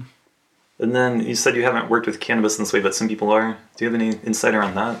 And then you said you haven't worked with cannabis in this way, but some people are. Do you have any insight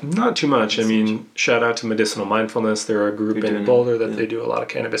around that? Not too much. I mean, shout out to Medicinal Mindfulness. They're a group in Boulder that they do a lot of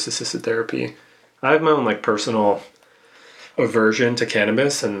cannabis-assisted therapy. I have my own like personal aversion to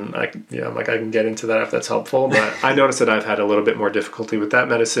cannabis, and I can get into that if that's helpful. But I noticed that I've had a little bit more difficulty with that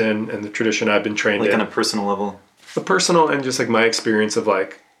medicine and the tradition I've been trained in. Like on a personal level? A personal, and just like my experience of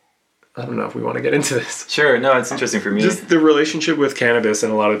like, I don't know if we want to get into this. Sure, no, it's interesting for me. Just the relationship with cannabis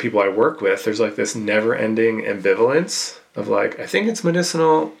and a lot of the people I work with, there's like this never-ending ambivalence of like, I think it's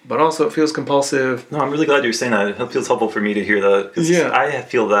medicinal, but also it feels compulsive. No, I'm really glad you're saying that. It feels helpful for me to hear that. Because I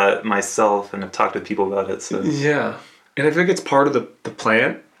feel that myself, and I've talked with people about it. So. Yeah. And I think it's part of the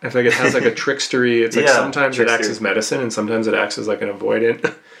plant. I think it has like a trickstery. It's like sometimes it acts as medicine, and sometimes it acts as like an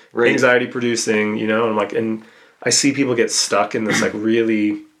avoidant, anxiety-producing, you know? And I see people get stuck in this like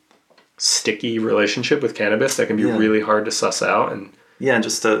really sticky relationship with cannabis that can be really hard to suss out. And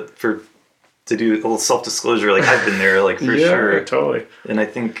just to do a little self-disclosure, like I've been there, like for sure. Totally. And I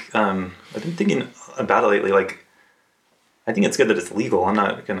think I've been thinking about it lately, like I think it's good that it's legal. I'm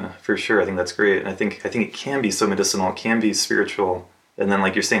not gonna, for sure, I think that's great. And I think it can be so medicinal, it can be spiritual, and then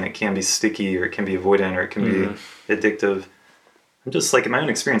like you're saying, it can be sticky, or it can be avoidant, or it can be addictive. I'm just like, in my own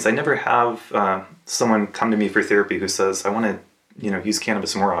experience, I never have someone come to me for therapy who says, I want to use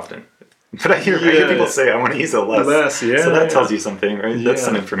cannabis more often. But I hear people say, I want to use it less. So that tells you something, right? Yeah. That's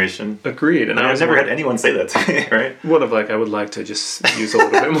some information. Agreed. And I've never had anyone say that to me, right? What of like, I would like to just use a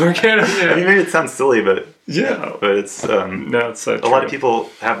little bit more cannabis. I mean, maybe it sounds silly, but but it's no, it's a lot of people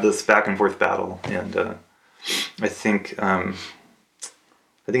have this back and forth battle, and I think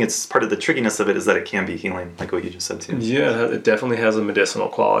it's part of the trickiness of it is that it can be healing, like what you just said too. Yeah, it definitely has a medicinal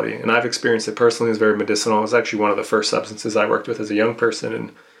quality, and I've experienced it personally as very medicinal. It was actually one of the first substances I worked with as a young person,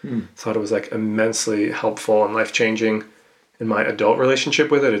 and thought it was like immensely helpful and life-changing. In my adult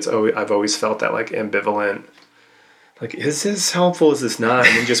relationship with it, I've always felt that like ambivalent, like, is this helpful? Is this not?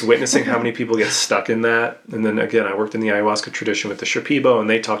 And then just witnessing how many people get stuck in that. And then again, I worked in the ayahuasca tradition with the Shipibo, and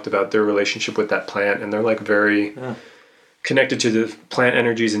they talked about their relationship with that plant, and they're like very connected to the plant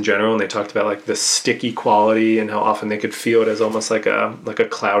energies in general. And they talked about like the sticky quality and how often they could feel it as almost like a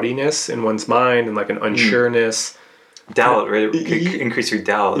cloudiness in one's mind and like an unsureness. Doubt, right? It could increase your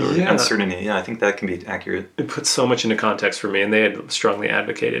doubt or uncertainty. Yeah, I think that can be accurate. It puts so much into context for me, and they had strongly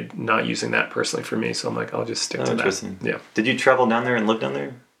advocated not using that personally for me. So I'm like, I'll just stick to that. Yeah. Did you travel down there and live down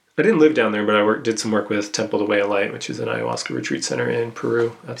there? I didn't live down there, but I did some work with Temple the Way of Light, which is an ayahuasca retreat center in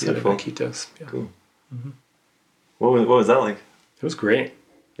Peru, outside of Iquitos. Yeah. Cool. Mm-hmm. What was that like? It was great.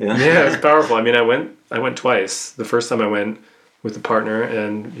 Yeah. Yeah, it was powerful. I mean, I went twice. The first time I went with a partner,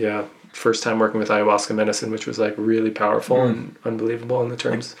 and first time working with ayahuasca medicine, which was like really powerful and unbelievable in the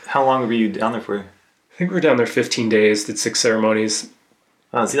terms. Like, how long were you down there for? I think we were down there 15 days, did 6 ceremonies.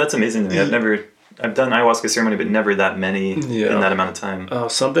 Oh, see, that's amazing to me. I've done ayahuasca ceremony, but never that many in that amount of time. Oh,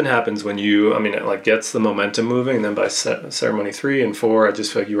 something happens when it like gets the momentum moving, and then by ceremony 3 and 4, I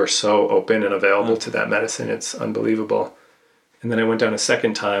just feel like you are so open and available to that medicine. It's unbelievable. And then I went down a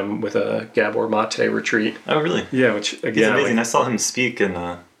second time with a Gabor Mate retreat. Oh, really? Yeah, which again... He's amazing. I saw him speak in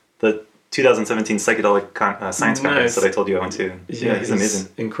the 2017 Psychedelic Science Conference that I told you I went to. Yeah, he's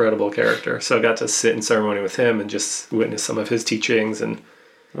amazing. Incredible character. So I got to sit in ceremony with him and just witness some of his teachings, and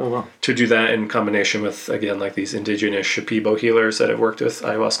to do that in combination with, again, like these indigenous Shipibo healers that have worked with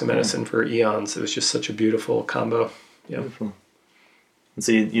ayahuasca medicine for eons. It was just such a beautiful combo. Yeah. Beautiful. And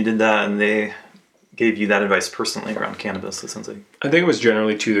so you did that, and they gave you that advice personally around cannabis, it sounds like. I think it was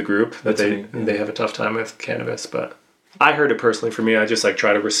generally to the group that they have a tough time with cannabis, but I heard it personally. For me, I just like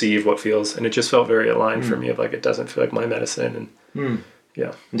try to receive what feels, and it just felt very aligned for me, of like, it doesn't feel like my medicine. And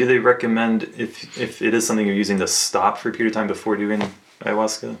yeah. Do they recommend, if it is something you're using, to stop for a period of time before doing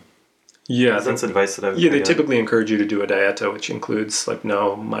ayahuasca? Yeah. That's advice that they typically encourage you to do a dieta, which includes like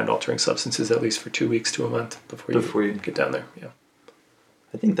no mind-altering substances, at least for 2 weeks to a month before you get down there. Yeah.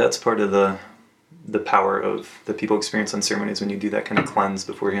 I think that's part of the power of the people experience on ceremonies when you do that kind of cleanse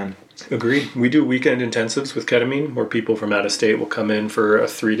beforehand. Agreed. We do weekend intensives with ketamine, where people from out of state will come in for a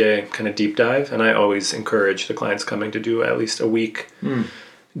 3-day kind of deep dive, and I always encourage the clients coming to do at least a week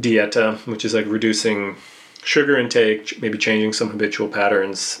dieta, which is like reducing sugar intake, maybe changing some habitual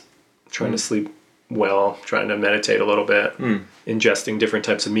patterns, trying to sleep well, trying to meditate a little bit, ingesting different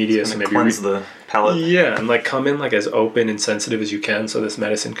types of media, so maybe cleanse the palate. Yeah, and like come in like as open and sensitive as you can, so this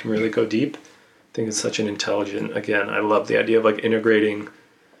medicine can really go deep. I think it's such an intelligent, again, I love the idea of like integrating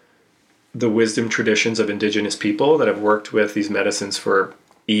the wisdom traditions of indigenous people that have worked with these medicines for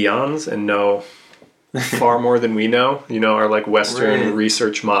eons and know far more than we know, our like Western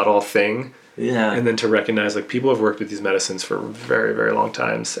research model thing. Yeah. And then to recognize like people have worked with these medicines for very, very long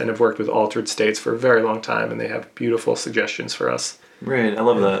times and have worked with altered states for a very long time, and they have beautiful suggestions for us. Right. I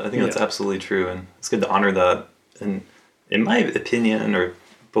love that. I think that's absolutely true, and it's good to honor that. And in my opinion or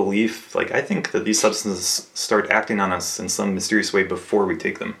belief, like, I think that these substances start acting on us in some mysterious way before we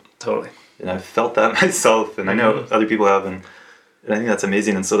take them. Totally. And I've felt that myself, and I know other people have, and I think that's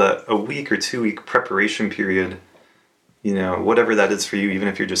amazing. And so that a week or 2 week preparation period, whatever that is for you, even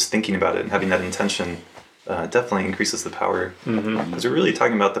if you're just thinking about it and having that intention, definitely increases the power. Because we're really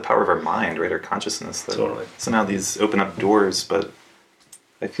talking about the power of our mind, right? Our consciousness. That totally. Somehow these open up doors, but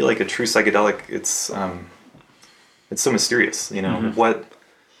I feel like a true psychedelic, it's so mysterious. What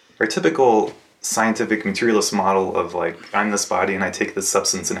our typical scientific materialist model of like, I'm this body and I take this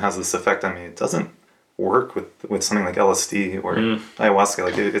substance and it has this effect on me, it doesn't work with something like LSD or ayahuasca.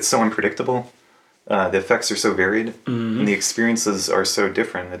 Like, it's so unpredictable. The effects are so varied, and the experiences are so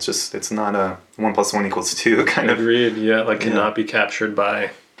different. It's not a 1 + 1 = 2 kind of. Agreed. Yeah, like cannot be captured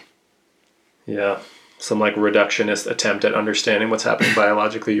by some like reductionist attempt at understanding what's happening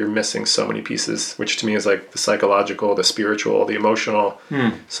biologically. You're missing so many pieces, which to me is like the psychological, the spiritual, the emotional.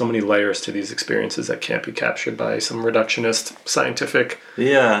 So many layers to these experiences that can't be captured by some reductionist scientific.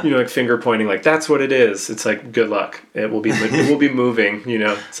 Yeah. Like finger pointing, like that's what it is. It's like, good luck. It will be moving.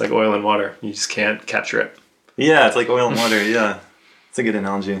 It's like oil and water. You just can't capture it. Yeah, it's like oil and water. Yeah, it's a good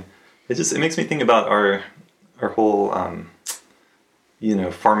analogy. It makes me think about our whole.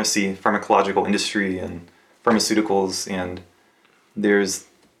 Pharmacological industry and pharmaceuticals, and there's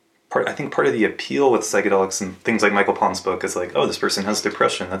I think part of the appeal with psychedelics and things like Michael Pollan's book is like, oh, this person has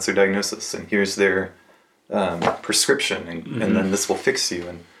depression, that's their diagnosis, and here's their prescription, and then this will fix you.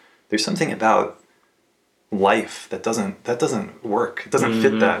 And there's something about life that doesn't work. It doesn't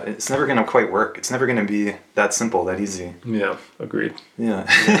fit that. It's never going to quite work. It's never going to be that simple, that easy. Yeah, agreed. Yeah.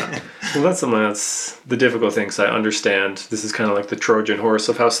 Well, that's the difficult thing, because I understand this is kind of like the Trojan horse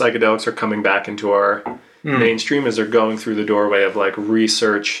of how psychedelics are coming back into our mainstream as they're going through the doorway of like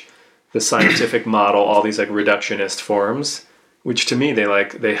research, the scientific model, all these like reductionist forms, which to me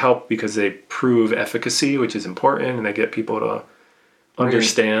they help because they prove efficacy, which is important, and they get people to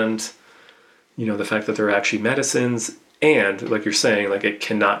understand, the fact that they're actually medicines, and like you're saying, like it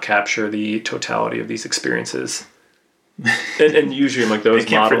cannot capture the totality of these experiences. and usually like those you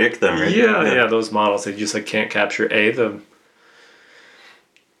can't predict them, right? Yeah, those models, they just like can't capture the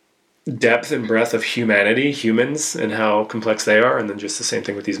depth and breadth of humans and how complex they are, and then just the same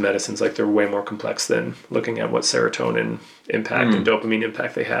thing with these medicines, like they're way more complex than looking at what serotonin impact and dopamine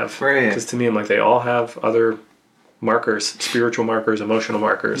impact they have. Right. Because to me, I'm like, they all have other markers, spiritual markers, emotional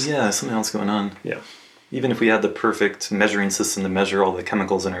markers. Yeah, something else going on. Yeah. Even if we had the perfect measuring system to measure all the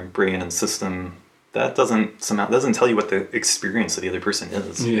chemicals in our brain and system, that doesn't tell you what the experience of the other person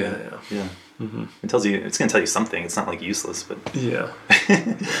is. Yeah. Mm-hmm. It's going to tell you something. It's not like useless, but yeah.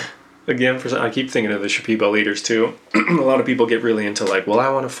 Again, I keep thinking of the Shipibo leaders too. A lot of people get really into like, well, I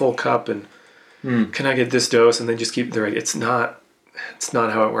want a full cup, and can I get this dose? And they just they're like, it's not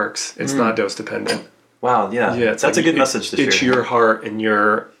how it works. It's not dose dependent. Wow, yeah. That's like, a good message to share. It's your heart and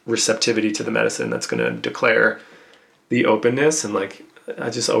your receptivity to the medicine that's going to declare the openness, and like, I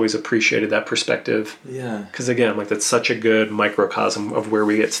just always appreciated that perspective. Yeah. Because again, like that's such a good microcosm of where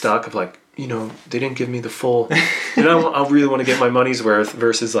we get stuck of like, they didn't give me the full, and I really want to get my money's worth,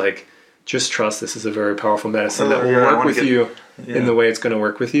 versus like, just trust this is a very powerful medicine that will work with you in the way it's going to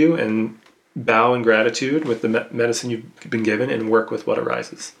work with you, and bow in gratitude with the medicine you've been given, and work with what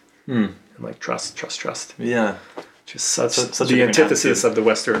arises. And like trust. Yeah. Just such the antithesis of the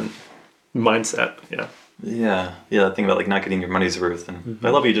Western mindset. Yeah. Yeah. That thing about like not getting your money's worth. And I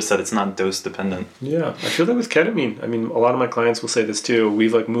love what you just said, it's not dose dependent. Yeah. I feel that with ketamine. I mean, a lot of my clients will say this too.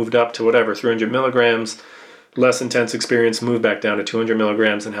 We've like moved up to 300 milligrams, less intense experience, move back down to 200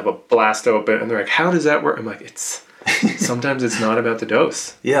 milligrams and have a blast open. And they're like, how does that work? I'm like, sometimes it's not about the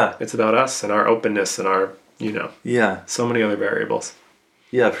dose. Yeah. It's about us and our openness and our, so many other variables.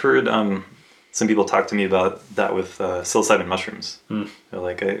 Yeah. I've heard some people talk to me about that with psilocybin mushrooms. They're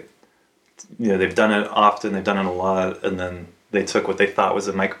like, they've done it often, they've done it a lot, and then they took what they thought was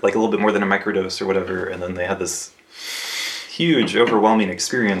like a little bit more than a microdose or whatever, and then they had this huge, overwhelming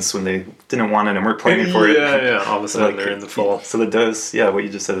experience when they didn't want it and weren't planning for it. Yeah. All of a sudden they're in the full. So the dose, what you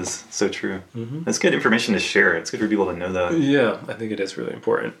just said is so true. It's good information to share. It's good for people to know that. Yeah, I think it is really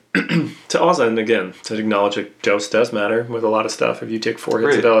important. To also, and again, to acknowledge that dose does matter with a lot of stuff. If you take 4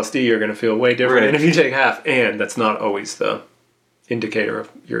 hits of LSD, you're going to feel way different. And if you take half, and that's not always the indicator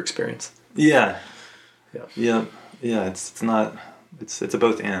of your experience. Yeah. It's not. It's a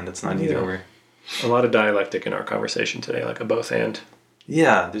both and. It's not either or. A lot of dialectic in our conversation today, like a both and.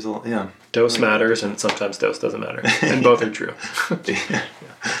 Yeah, there's a lot. Yeah. Dose matters, and sometimes dose doesn't matter, and both are true. I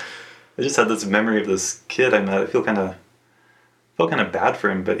just had this memory of this kid I met. I felt kind of bad for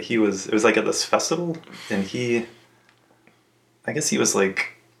him, but it was like at this festival, and I guess he was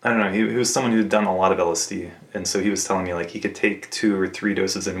like, I don't know, he was someone who'd done a lot of LSD, and so he was telling me like he could take 2 or 3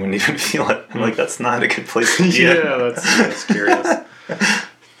 doses and wouldn't even feel it. I'm like, that's not a good place to be. Yeah, that's curious.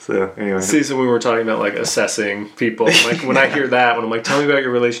 So anyway. See, so we were talking about like assessing people. Like when I hear that, when I'm like, tell me about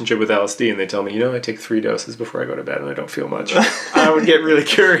your relationship with LSD, and they tell me, I take 3 doses before I go to bed and I don't feel much. I would get really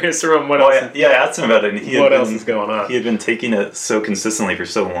curious around what else. Yeah, I asked him about it. And what else is going on? He had been taking it so consistently for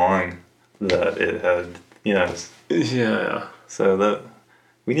so long that it had, Yeah. So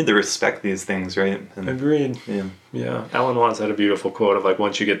we need to respect these things, right? And, agreed. Yeah. Alan Watts had a beautiful quote of like,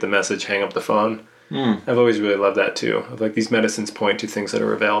 once you get the message, hang up the phone. I've always really loved that too. Of like, these medicines point to things that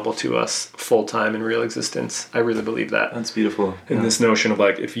are available to us full time in real existence. I really believe that. That's beautiful. And this notion of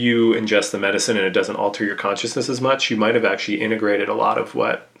like, if you ingest the medicine and it doesn't alter your consciousness as much, you might have actually integrated a lot of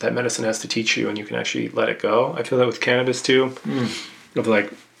what that medicine has to teach you, and you can actually let it go. I feel that with cannabis too. Of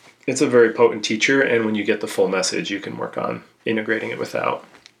like, it's a very potent teacher, and when you get the full message, you can work on integrating it without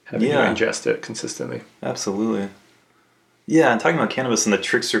having to ingest it consistently. Absolutely. Yeah, and talking about cannabis and the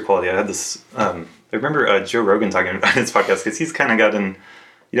trickster quality, I had this, I remember Joe Rogan talking about his podcast, because he's kind of gotten,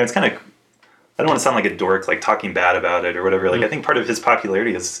 it's kind of, I don't want to sound like a dork, like talking bad about it or whatever. Like, I think part of his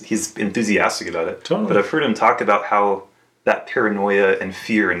popularity is he's enthusiastic about it. Totally. But I've heard him talk about how that paranoia and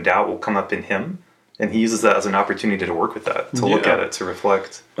fear and doubt will come up in him, and he uses that as an opportunity to work with that, to look at it, to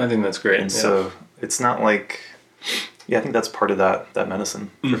reflect. I think that's great. And so it's not like... Yeah, I think that's part of that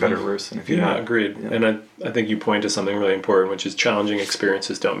medicine, for better or worse. And if you're not, agreed. Yeah. And I think you point to something really important, which is challenging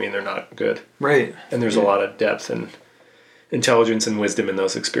experiences don't mean they're not good. Right. And there's a lot of depth and intelligence and wisdom in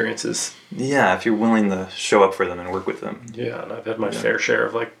those experiences. Yeah, if you're willing to show up for them and work with them. Yeah, and I've had my fair share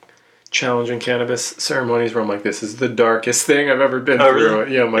of like challenging cannabis ceremonies where I'm like, this is the darkest thing I've ever been through.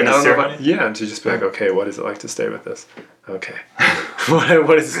 Really? Yeah, I'm like, In a I don't know ceremony? and to just be like, okay, what is it like to stay with this? Okay. What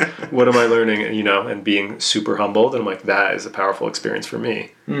am I learning? And being super humbled. And I'm like, that is a powerful experience for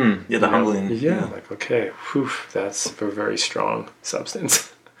me. Yeah, the humbling. Yeah, I'm like, okay, that's a very strong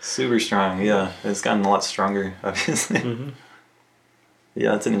substance. Super strong, yeah. It's gotten a lot stronger, obviously. Mm-hmm.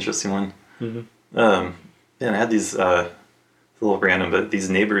 Yeah, it's an interesting one. Mm-hmm. And I had these, a little random, but these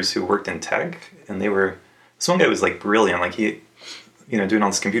neighbors who worked in tech, and this one guy was like brilliant, like he, doing all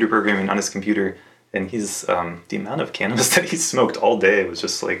this computer programming on his computer, and he's, the amount of cannabis that he smoked all day was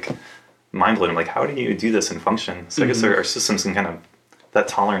just like mind-blowing. I'm like, how do you do this and function? So I guess our systems can that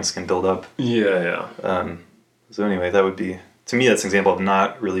tolerance can build up. Yeah. So anyway, that would be, to me, that's an example of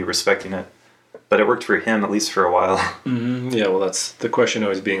not really respecting it. But it worked for him, at least for a while. Mm-hmm. Yeah, well, that's the question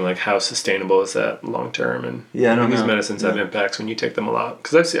always being like, how sustainable is that long term? And I don't know. These medicines have impacts when you take them a lot.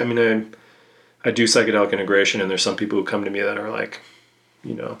 Because I do psychedelic integration, and there's some people who come to me that are like,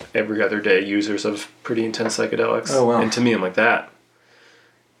 every other day users of pretty intense psychedelics. Oh, wow. And to me, I'm like, that.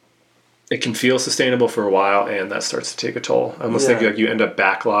 It can feel sustainable for a while, and that starts to take a toll. I almost think like you end up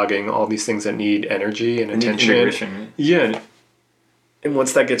backlogging all these things that need energy and attention. Integration. Yeah. And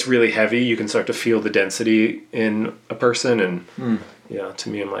once that gets really heavy, you can start to feel the density in a person. And to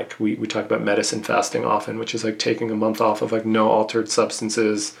me, I'm like, we talk about medicine fasting often, which is like taking a month off of like no altered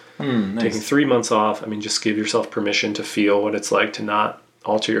substances, Nice. taking 3 months off. I mean, just give yourself permission to feel what it's like to not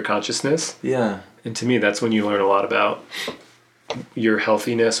alter your consciousness. Yeah. And to me, that's when you learn a lot about your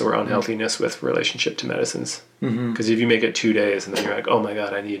healthiness or unhealthiness with relationship to medicines. Because if you make it 2 days and then you're like, oh my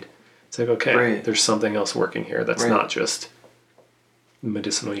God, it's like, okay, there's something else working here that's not just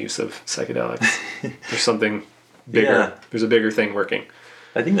medicinal use of psychedelics. There's something bigger. There's a bigger thing working.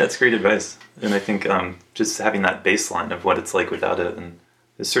 I think that's great advice. And I think just having that baseline of what it's like without it, and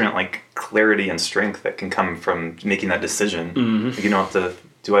there's certain like clarity and strength that can come from making that decision. Like, you don't have to,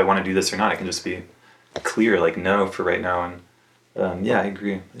 do I want to do this or not? I can just be clear, like no for right now. And I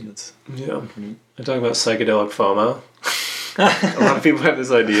agree. I think that's I talk about psychedelic FOMO. A lot of people have this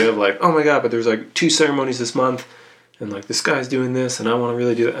idea of like, oh my God, but there's like 2 ceremonies this month, and like this guy's doing this, and I want to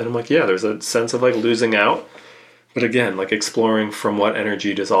really do that. And I'm like, yeah, there's a sense of like losing out. But again, like exploring from what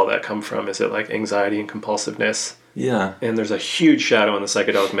energy does all that come from? Is it like anxiety and compulsiveness? Yeah. And there's a huge shadow in the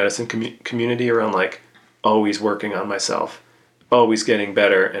psychedelic medicine community around like always working on myself, always getting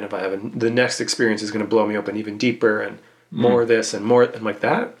better. And if I have the next experience is going to blow me open even deeper, and more of this and more. And like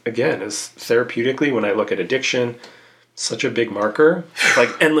that, again, is therapeutically, when I look at addiction, such a big marker. Like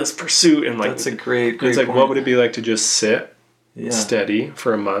endless pursuit. And like, that's a great it's like, point. what would it be like to just sit steady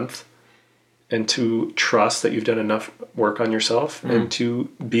for a month and to trust that you've done enough work on yourself and to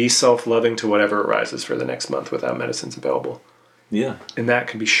be self-loving to whatever arises for the next month without medicines available. Yeah. And that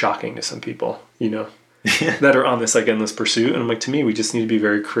can be shocking to some people, that are on this like endless pursuit. And I'm like, to me, we just need to be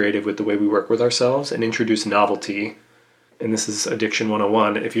very creative with the way we work with ourselves and introduce novelty. And this is Addiction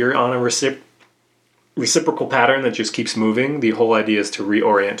 101. If you're on a reciprocal pattern that just keeps moving, the whole idea is to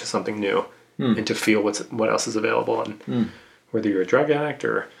reorient to something new and to feel what else is available. And whether you're a drug addict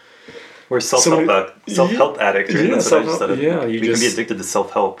or self-help addict. Right? Yeah, That's what I just said. you can be addicted to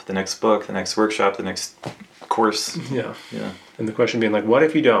self-help, the next book, the next workshop, the next course. Yeah. And the question being like, what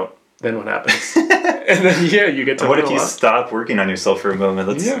if you don't? Then what happens? And then you get to what if you stop working on yourself for a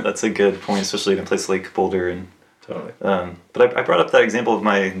moment? That's a good point, especially in a place like Boulder. And totally. But I brought up that example of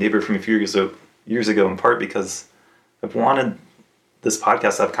my neighbor from a few years ago in part because I've wanted this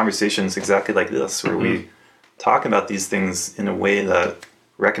podcast to have conversations exactly like this, where we talk about these things in a way that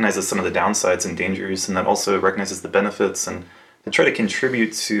recognizes some of the downsides and dangers, and that also recognizes the benefits, and to try to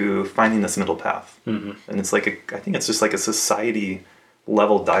contribute to finding this middle path. And it's like I think it's just like a society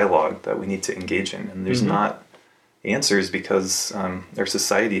level dialogue that we need to engage in, and there's not answers because our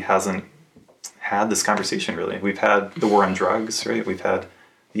society hasn't had this conversation really. We've had the war on drugs, right? We've had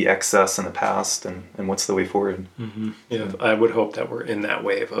the excess in the past, and what's the way forward. Yeah, I would hope that we're in that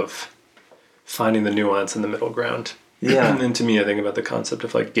wave of finding the nuance in the middle ground. Yeah. And to me, I think about the concept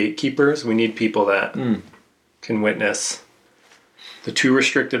of like gatekeepers. We need people that can witness the too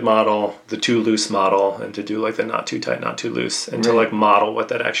restricted model, the too loose model, and to do like the not too tight, not too loose, and to like model what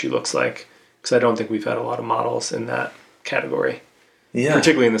that actually looks like. Because I don't think we've had a lot of models in that category. Yeah.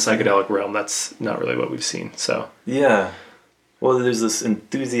 Particularly in the psychedelic realm, that's not really what we've seen. So. Yeah. Well, there's this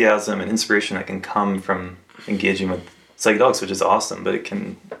enthusiasm and inspiration that can come from engaging with psychedelics, which is awesome, but it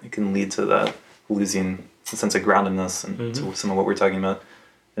can lead to that losing a sense of groundedness and to some of what we're talking about.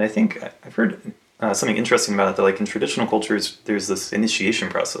 And I think I've heard something interesting about it, that like in traditional cultures, there's this initiation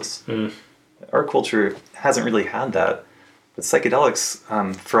process. Our culture hasn't really had that. But psychedelics,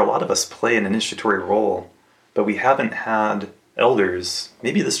 for a lot of us, play an initiatory role, but we haven't had elders.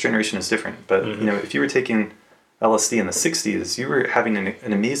 Maybe this generation is different, but if you were taking LSD in the 60s, you were having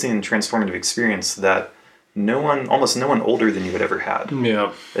an amazing transformative experience that almost no one older than you had ever had.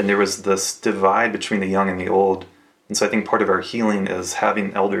 Yeah. And there was this divide between the young and the old. And so I think part of our healing is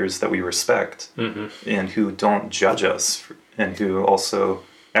having elders that we respect and who don't judge us and who also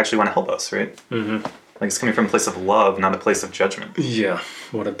actually want to help us, right? Mm-hmm. Like it's coming from a place of love, not a place of judgment. Yeah.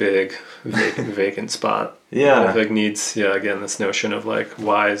 What a big vacant spot. Yeah. I think needs, again, this notion of like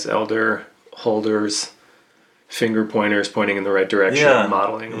wise elder holders, finger pointers pointing in the right direction,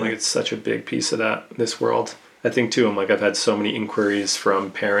 modeling. Like it's such a big piece of this world. I think too, I've had so many inquiries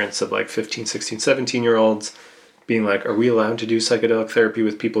from parents of like 15, 16, 17-year-olds being like, are we allowed to do psychedelic therapy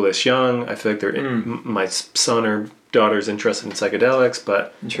with people this young? I feel like my son or daughter's interested in psychedelics,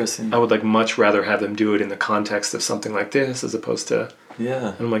 but interesting. I would like much rather have them do it in the context of something like this as opposed to... Yeah.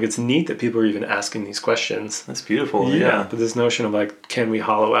 And I'm like, it's neat that people are even asking these questions. That's beautiful. Yeah. But this notion of like, can we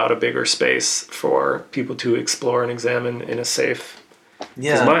hollow out a bigger space for people to explore and examine in a safe...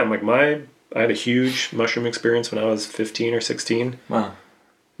 Yeah. Because I had a huge mushroom experience when I was 15 or 16. Wow.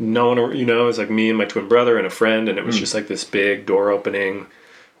 No one, it was like me and my twin brother and a friend, and it was just like this big door opening.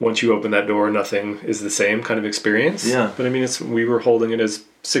 Once you open that door, nothing is the same kind of experience. Yeah. But I mean, we were holding it as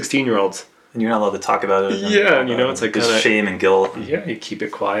 16-year-olds. And you're not allowed to talk about it. Yeah, and it's like kind of shame and guilt. Yeah, you keep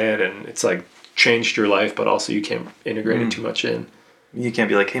it quiet, and it's like changed your life, but also you can't integrate it too much in. You can't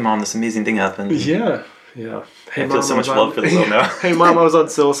be like, hey mom, this amazing thing happened. Yeah. Hey, I feel so much love for the world now. Hey mom, I was on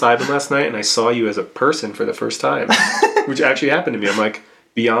psilocybin last night, and I saw you as a person for the first time, which actually happened to me. I'm like,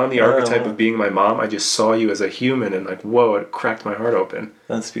 beyond the archetype of being my mom, I just saw you as a human, and like, whoa, it cracked my heart open.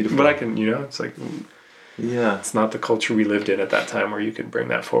 That's beautiful. But I can, it's like, it's not the culture we lived in at that time where you could bring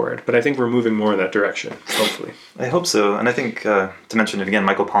that forward. But I think we're moving more in that direction, hopefully. I hope so. And I think, to mention it again,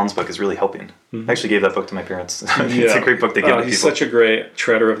 Michael Pollan's book is really helping. I actually gave that book to my parents. It's a great book to give to people. He's such a great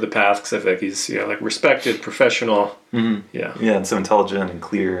treader of the path, because I feel like he's like respected, professional. Yeah, and so intelligent and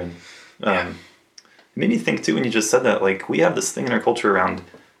clear. And it made me think, too, when you just said that, like, we have this thing in our culture around,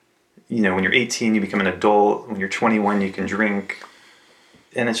 when you're 18, you become an adult. When you're 21, you can drink.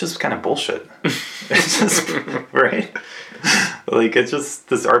 And it's just kind of bullshit. It's just, right? Like, it's just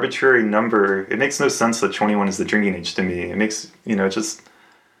this arbitrary number. It makes no sense that 21 is the drinking age to me. It makes,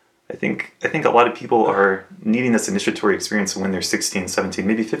 I think a lot of people are needing this initiatory experience when they're 16, 17,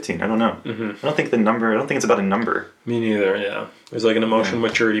 maybe 15. I don't know. I don't think it's about a number. Me neither, yeah. There's like an emotional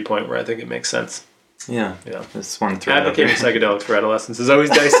maturity point where I think it makes sense. Yeah. Just one thread. Advocating psychedelics for adolescence is always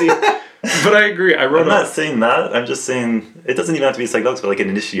dicey. But I agree. I'm not saying that. I'm just saying it doesn't even have to be psychedelics, but like an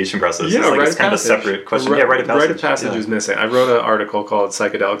initiation process. Yeah, it's kind of a separate question. Rite of passage. Rite of passage is missing. I wrote an article called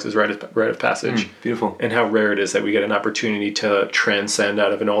 "Psychedelics is Rite of Passage." Beautiful. And how rare it is that we get an opportunity to transcend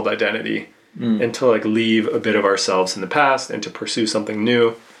out of an old identity and to like leave a bit of ourselves in the past and to pursue something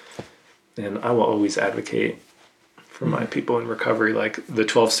new. And I will always advocate for my people in recovery, like the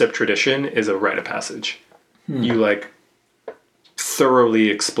 12-step tradition is a rite of passage. You like thoroughly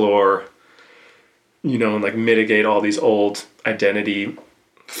explore, and like mitigate all these old identity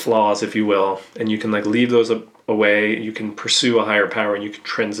flaws, if you will, and you can like leave those away. You can pursue a higher power, and you can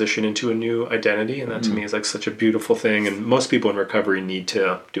transition into a new identity. And that to me is like such a beautiful thing. And most people in recovery need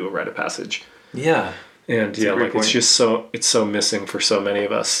to do a rite of passage. Yeah. And it's just it's so missing for so many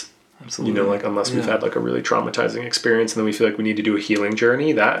of us. Absolutely. Like unless we've had like a really traumatizing experience, and then we feel like we need to do a healing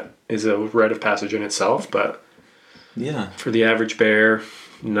journey. That is a rite of passage in itself, but for the average bear,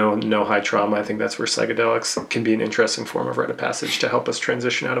 no high trauma, I think that's where psychedelics can be an interesting form of rite of passage to help us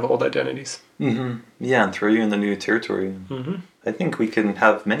transition out of old identities. Yeah, and throw you in the new territory. I think we can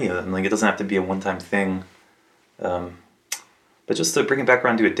have many of them. Like, it doesn't have to be a one-time thing. But just to bring it back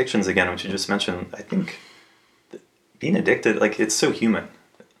around to addictions again, which you just mentioned, I think being addicted, like, it's so human.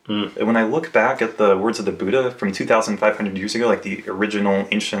 When I look back at the words of the Buddha from 2,500 years ago, like the original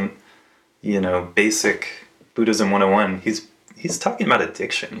ancient, basic Buddhism 101, he's talking about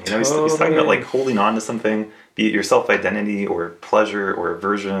addiction. He's talking about like holding on to something, be it your self-identity or pleasure or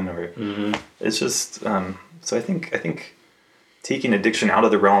aversion, or it's just. So I think taking addiction out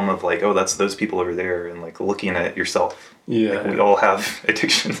of the realm of like, oh, that's those people over there, and like looking at yourself. Yeah, like we all have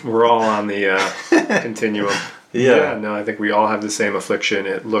addiction. We're all on the continuum. No, I think we all have the same affliction.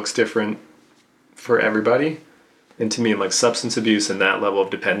 It looks different for everybody. And to me, like substance abuse and that level of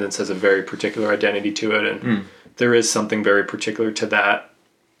dependence has a very particular identity to it. And there is something very particular to that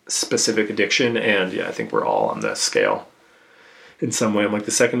specific addiction. And I think we're all on the scale in some way. I'm like,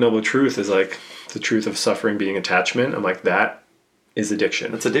 the second noble truth is like the truth of suffering being attachment. I'm like, that is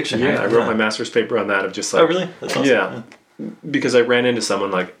addiction. That's addiction. Yeah, I wrote my master's paper on that of just like... Oh, really? That's awesome. Yeah. because I ran into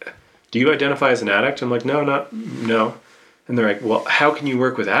someone like, do you identify as an addict? I'm like, no. And they're like, well, how can you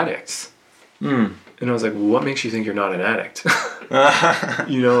work with addicts? And I was like, well, what makes you think you're not an addict?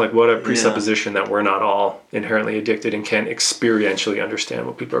 Like what a presupposition that we're not all inherently addicted and can experientially understand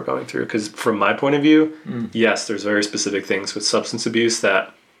what people are going through. Because from my point of view, yes, there's very specific things with substance abuse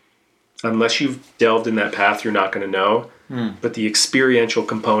that unless you've delved in that path, you're not going to know. But the experiential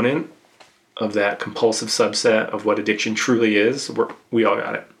component of that compulsive subset of what addiction truly is, we all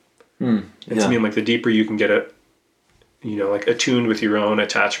got it. And to me, like the deeper you can get like attuned with your own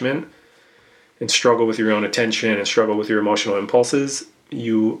attachment and struggle with your own attention and struggle with your emotional impulses,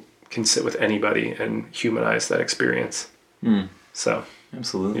 you can sit with anybody and humanize that experience. So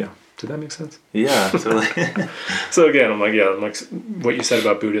absolutely. Yeah. Did that make sense? Yeah, totally. So again, I'm like, what you said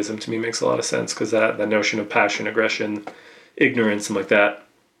about Buddhism to me makes a lot of sense, because that notion of passion, aggression, ignorance, and like that,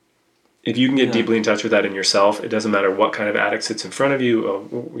 if you can get deeply in touch with that in yourself, it doesn't matter what kind of addict sits in front of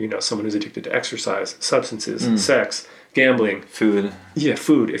you, someone who's addicted to exercise, substances, sex, gambling. Food. Yeah,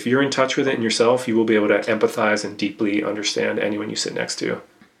 food. If you're in touch with it in yourself, you will be able to empathize and deeply understand anyone you sit next to.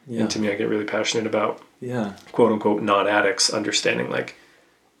 Yeah. And to me, I get really passionate about, quote unquote, non-addicts understanding, like,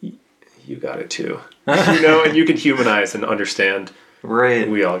 you got it too. And you can humanize and understand. Right.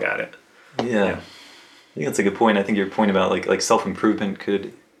 We all got it. Yeah. I think that's a good point. I think your point about like self-improvement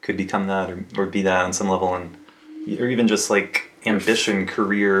could become that or be that on some level, or even just like ambition,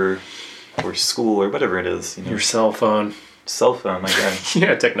 career, or school, or whatever it is. Your cell phone, my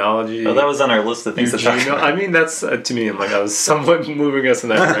God. Technology. Oh, that was on our list of things to talk about. I mean, that's to me, I was somewhat moving us in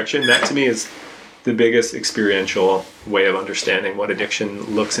that direction. That to me is the biggest experiential way of understanding what addiction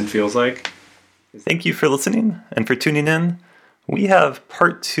looks and feels like. Thank you for listening and for tuning in. We have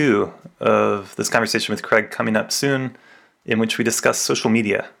part 2 of this conversation with Craig coming up soon, in which we discuss social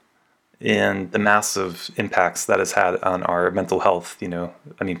media and the massive impacts that has had on our mental health,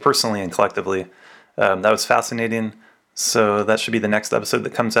 personally and collectively. That was fascinating. So that should be the next episode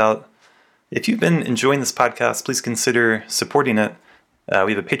that comes out. If you've been enjoying this podcast, please consider supporting it.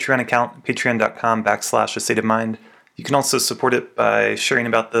 We have a Patreon account, patreon.com/astateofmind. You can also support it by sharing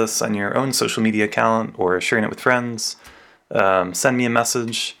about this on your own social media account or sharing it with friends. Send me a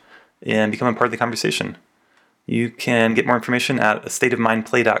message and become a part of the conversation. You can get more information at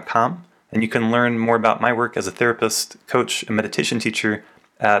astateofmindplay.com, and you can learn more about my work as a therapist, coach, and meditation teacher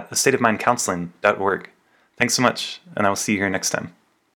at astateofmindcounseling.org. Thanks so much, and I will see you here next time.